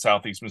Illinois and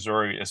Southeast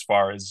Missouri as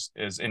far as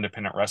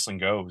independent wrestling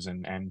goes.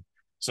 And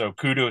so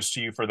kudos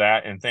to you for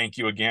that. And thank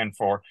you again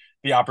for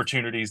the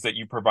opportunities that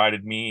you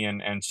provided me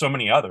and so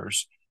many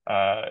others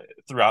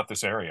throughout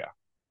this area.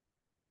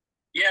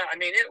 Yeah, I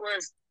mean, it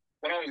was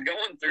when I was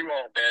going through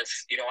all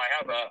this, I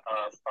have a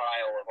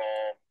file of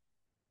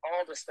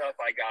all the stuff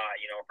I got,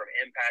 from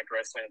Impact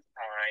Wrestling at the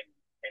time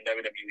and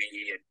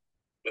WWE, and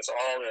just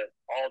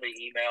all the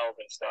emails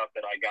and stuff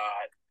that I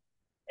got.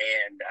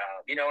 And,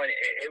 and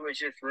it was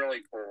just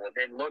really cool. And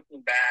then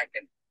looking back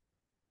and,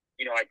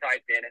 I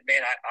typed in and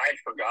man, I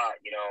forgot,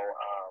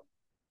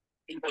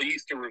 people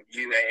used to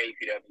review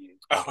AAPW.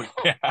 Oh,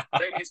 yeah.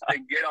 They used to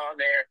get on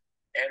there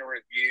and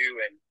review.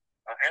 And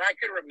I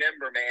could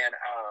remember, man,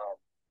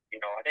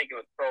 I think it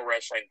was Pro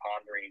Wrestling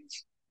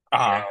Ponderings.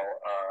 Uh-huh.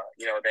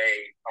 They,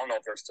 I don't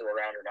know if they're still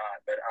around or not,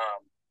 but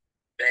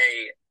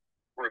they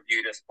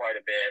reviewed us quite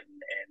a bit,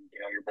 and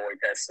your boy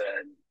Tessa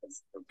and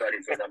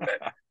buddies with them.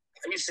 But I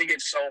used to get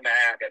so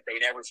mad that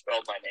they never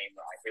spelled my name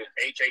right. It was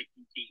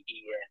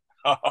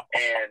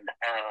Hatten,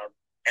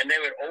 and they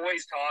would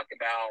always talk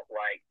about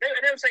they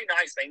would say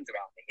nice things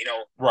about me.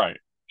 Right.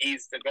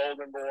 He's the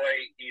golden boy.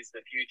 He's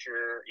the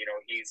future. He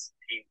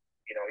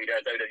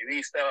does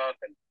WWE stuff,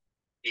 and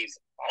he's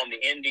on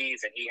the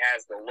indies, and he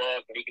has the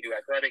look, and he can do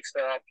athletic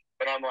stuff.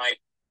 But I'm like,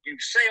 you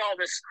say all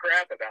this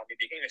crap about me, but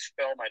you can't even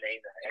spell my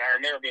name right. And I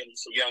remember being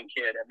just a young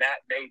kid, and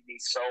that made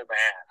me so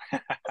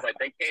mad. I was like,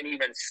 they can't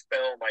even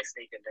spell my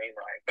sneaking name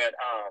right. But,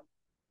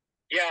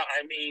 yeah,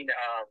 I mean,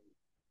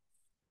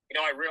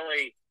 I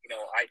really,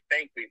 I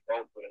think we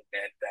both would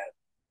admit that,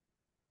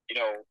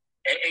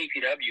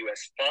 AAPW,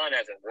 as fun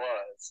as it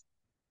was,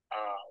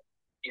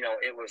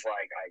 it was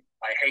like,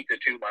 I hate to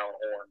toot my own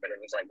horn, but it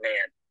was like,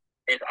 man,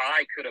 if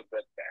I could have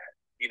booked that,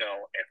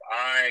 if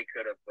I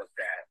could have booked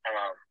that,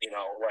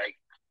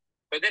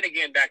 but then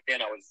again, back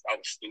then I was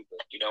stupid,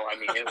 I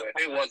mean,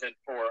 it wasn't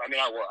for, I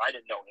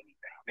didn't know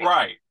anything.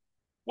 Right.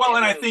 Well,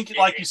 and I think,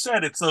 like you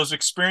said, it's those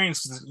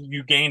experiences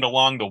you gained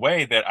along the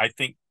way that I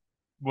think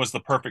was the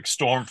perfect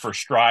storm for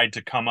Stride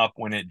to come up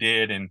when it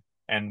did, and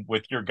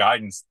with your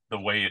guidance, the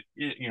way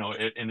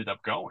it ended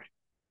up going.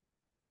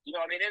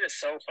 It is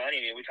so funny.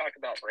 I mean, we talk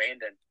about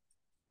Brandon.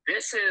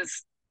 This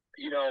is,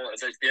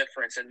 the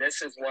difference, and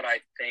this is what I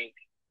think.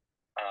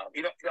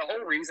 The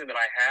whole reason that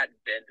I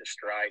hadn't been to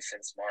Stride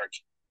since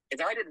March is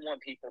I didn't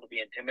want people to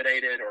be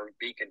intimidated or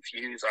be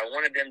confused. I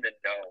wanted them to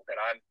know that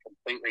I'm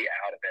completely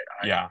out of it.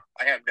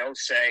 I have no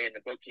say in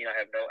the booking.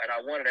 And I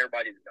wanted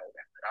everybody to know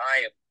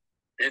that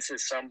this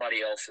is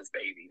somebody else's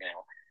baby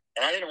now.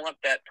 And I didn't want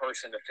that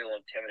person to feel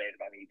intimidated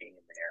by me being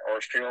there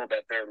or feel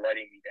that they're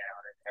letting me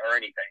down or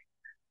anything.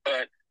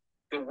 But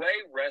the way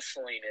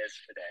wrestling is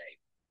today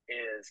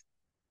is,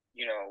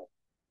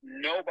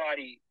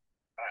 nobody,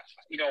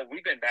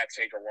 we've been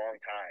backstage a long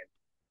time.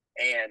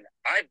 And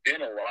I've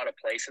been a lot of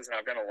places and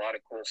I've done a lot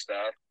of cool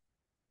stuff.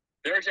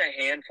 There's a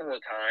handful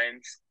of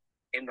times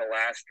in the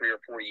last 3 or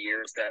 4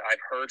 years that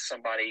I've heard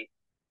somebody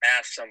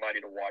ask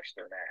somebody to watch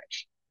their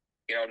match.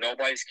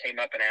 Nobody's came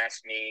up and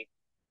asked me,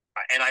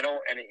 and I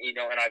don't, and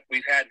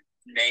we've had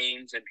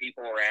names and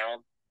people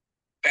around.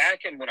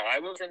 Back in when I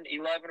was in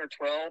 11 or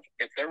 12,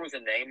 if there was a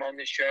name on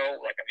this show,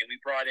 we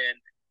brought in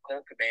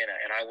Colt Cabana,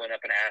 and I went up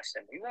and asked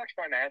him, "Will you watch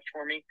my match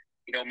for me?"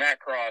 Matt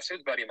Cross,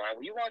 his buddy of mine,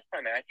 "Will you watch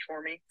my match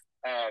for me?"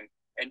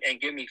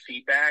 And give me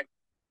feedback.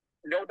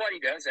 Nobody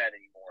does that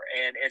anymore.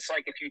 And it's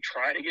like if you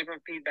try to give them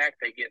feedback,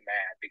 they get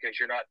mad because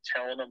you're not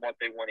telling them what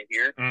they want to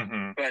hear.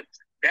 Mm-hmm. But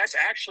that's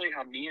actually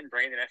how me and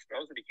Brandon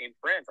Espinosa became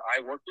friends.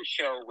 I worked the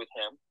show with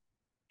him,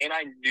 and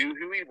I knew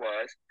who he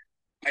was.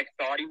 I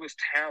thought he was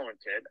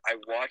talented. I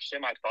watched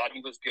him. I thought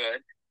he was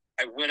good.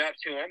 I went up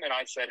to him, and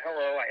I said,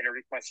 "Hello." I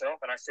introduced myself,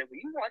 and I said, "Will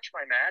you watch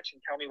my match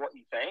and tell me what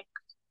you think?"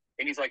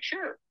 And he's like,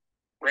 "Sure."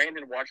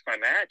 Brandon watched my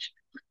match,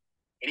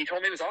 and he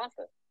told me it was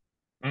awful.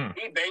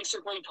 He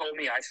basically told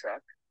me I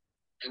sucked.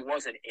 It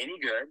wasn't any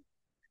good,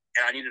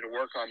 and I needed to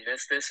work on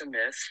this, this, and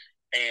this.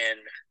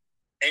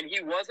 And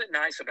he wasn't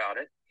nice about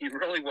it. He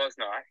really was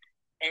not.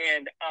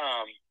 And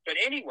but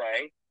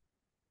anyway,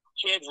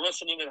 kids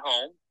listening at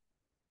home,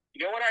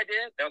 you know what I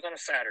did? That was on a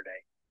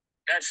Saturday.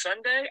 That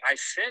Sunday, I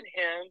sent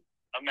him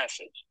a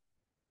message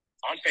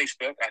on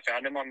Facebook. I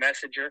found him on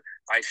Messenger.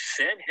 I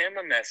sent him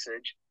a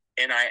message,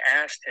 and I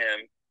asked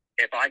him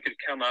if I could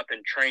come up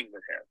and train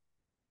with him,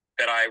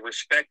 that I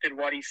respected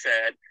what he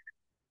said.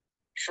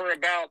 For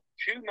about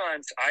 2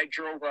 months, I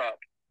drove up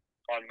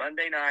on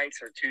Monday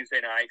nights or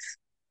Tuesday nights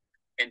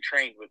and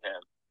trained with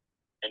him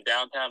in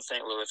downtown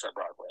St. Louis at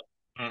Broadway.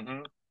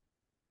 Mm-hmm.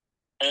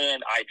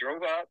 And I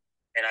drove up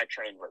and I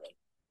trained with him.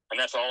 And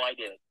that's all I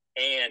did.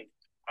 And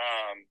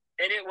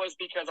it was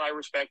because I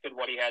respected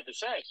what he had to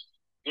say.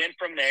 Then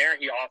from there,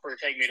 he offered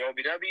to take me to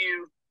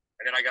OVW,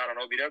 and then I got on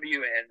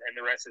OVW, and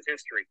the rest is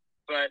history.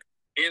 But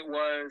it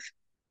was,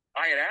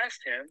 I had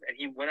asked him, and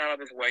he went out of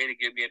his way to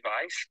give me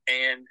advice,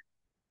 and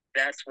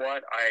that's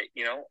what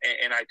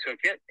and I took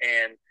it,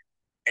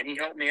 and he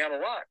helped me out a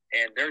lot.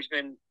 And there's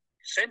been,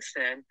 since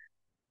then,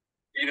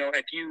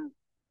 if you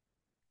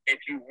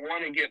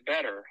want to get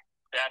better,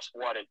 that's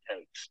what it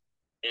takes,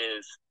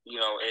 is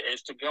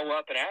to go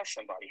up and ask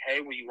somebody,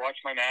 "Hey, will you watch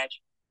my match?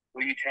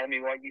 Will you tell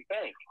me what you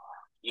think?"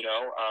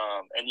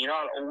 And you're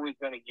not always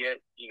going to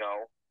get,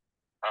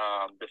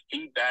 the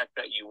feedback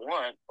that you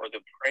want or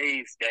the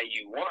praise that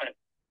you want.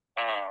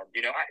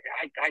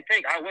 I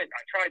think I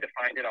tried to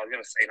find it. I was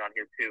going to say it on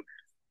here too.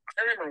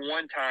 I remember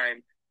one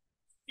time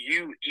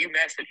you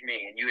messaged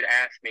me and you had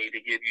asked me to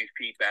give you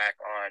feedback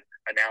on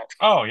announcements.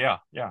 Oh yeah.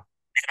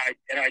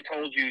 And I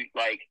told you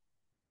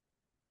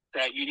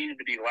that you needed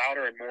to be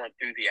louder and more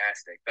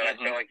enthusiastic. That I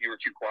felt like you were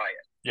too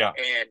quiet. Yeah.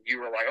 And you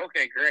were like,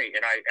 "Okay, great."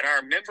 And I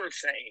remember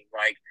saying,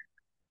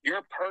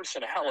 your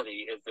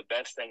personality is the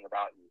best thing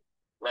about you.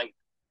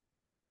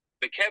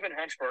 The Kevin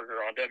Huntsberger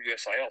on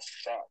WSIL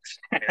sucks.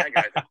 That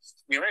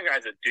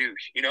guy's a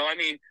douche. He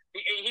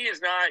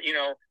is not,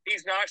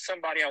 he's not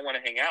somebody I want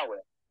to hang out with.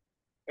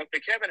 But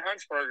the Kevin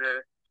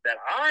Huntsberger that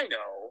I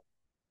know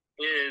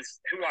is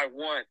who I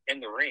want in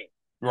the ring.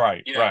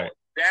 Right. Right.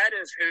 That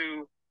is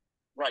who,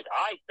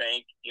 I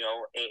think,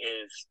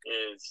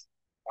 is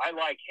I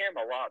like him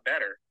a lot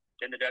better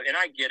than and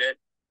I get it.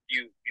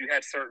 You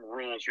had certain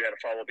rules you had to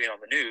follow being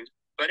on the news.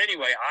 But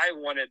anyway, I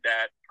wanted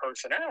that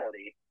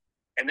personality.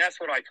 And that's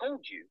what I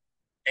told you.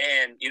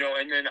 And,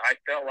 and then I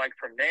felt like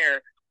from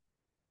there,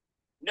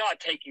 not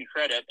taking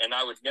credit, and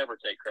I would never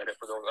take credit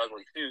for those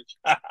ugly suits,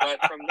 but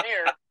from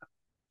there,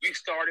 you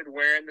started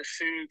wearing the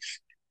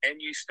suits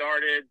and you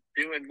started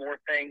doing more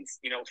things,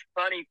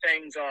 funny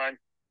things on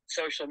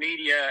social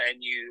media,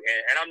 and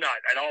I'm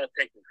not at all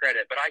taking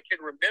credit, but I can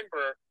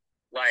remember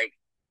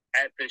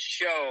at the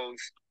shows,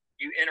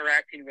 you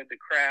interacting with the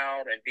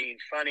crowd and being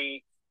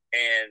funny,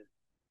 and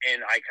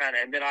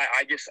then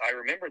I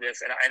remember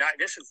this, and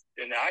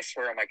I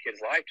swear on my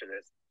kid's life to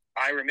this.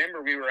 I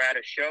remember we were at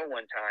a show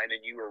one time, and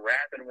you were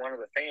rapping one of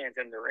the fans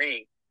in the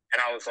ring,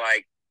 and I was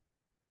like,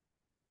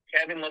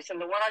 "Kevin, listen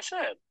to what I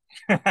said."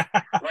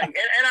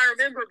 And I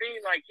remember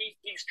being like,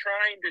 he's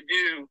trying to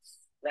do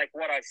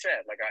what I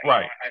said.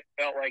 I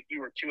felt like you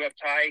were too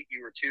uptight,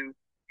 you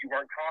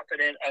weren't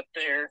confident up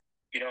there,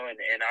 and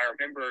I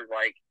remember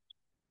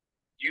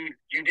you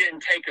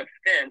didn't take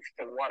offense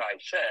to what I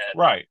said.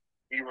 Right.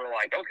 You were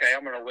like, "Okay,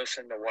 I'm going to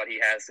listen to what he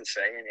has to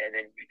say," and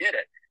then you did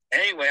it.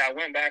 Anyway, I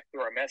went back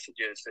through our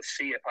messages to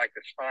see if I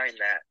could find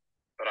that,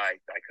 but I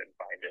couldn't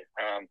find it.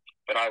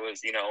 But I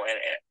was,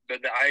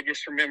 but I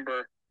just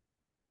remember,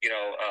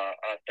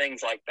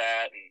 things like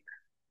that, and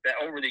that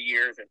over the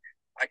years, and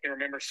I can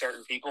remember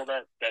certain people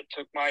that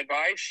took my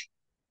advice,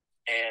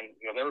 and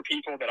there were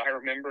people that I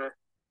remember,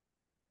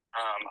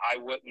 I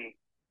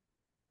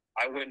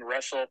wouldn't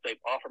wrestle if they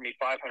offered me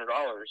 $500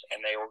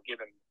 and they were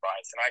giving me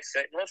advice. And I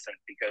said, listen,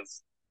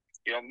 because,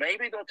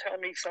 maybe they'll tell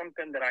me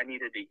something that I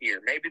needed to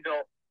hear. Maybe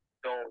they'll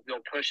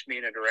push me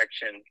in a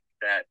direction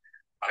that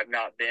I've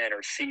not been,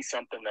 or see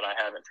something that I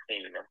haven't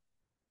seen.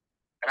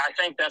 And I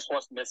think that's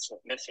what's missing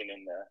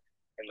in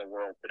the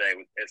world today,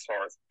 as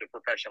far as the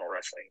professional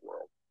wrestling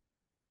world.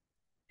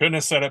 Couldn't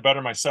have said it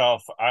better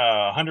myself.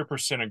 I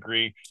 100%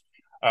 agree.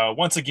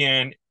 Once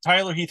again,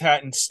 Tyler Heath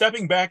Hatton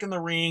stepping back in the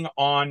ring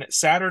on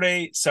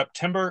Saturday,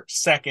 September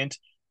 2nd.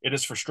 It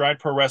is for Stride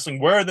Pro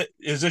Wrestling.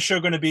 Is this show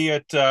going to be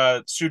at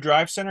Sioux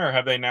Drive Center, or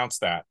have they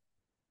announced that?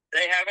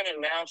 They haven't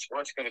announced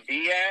where it's going to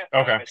be at.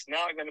 Okay. It's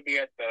not going to be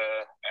at the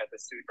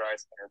Sioux Drive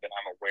Center that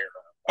I'm aware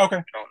of. Okay.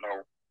 I don't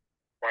know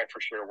quite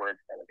for sure where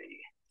it's going to be.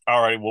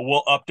 All right. Well,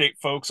 we'll update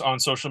folks on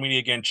social media.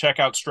 Again, check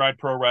out Stride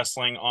Pro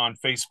Wrestling on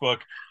Facebook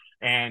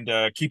and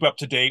keep up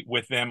to date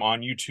with them on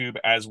YouTube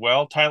as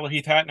well. Tyler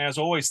Heath Hatton, as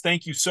always,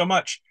 thank you so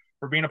much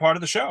for being a part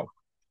of the show.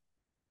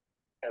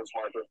 That was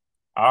Margaret.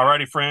 All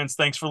righty, friends.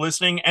 Thanks for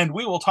listening, and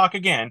we will talk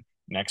again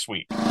next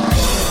week.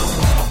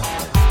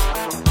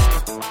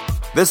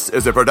 This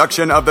is a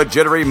production of the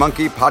Jittery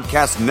Monkey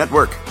Podcast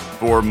Network.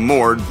 For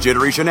more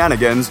jittery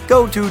shenanigans,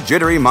 go to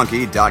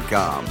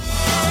jitterymonkey.com.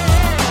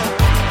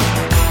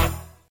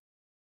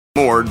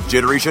 More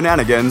jittery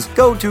shenanigans,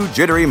 go to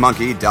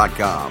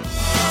jitterymonkey.com.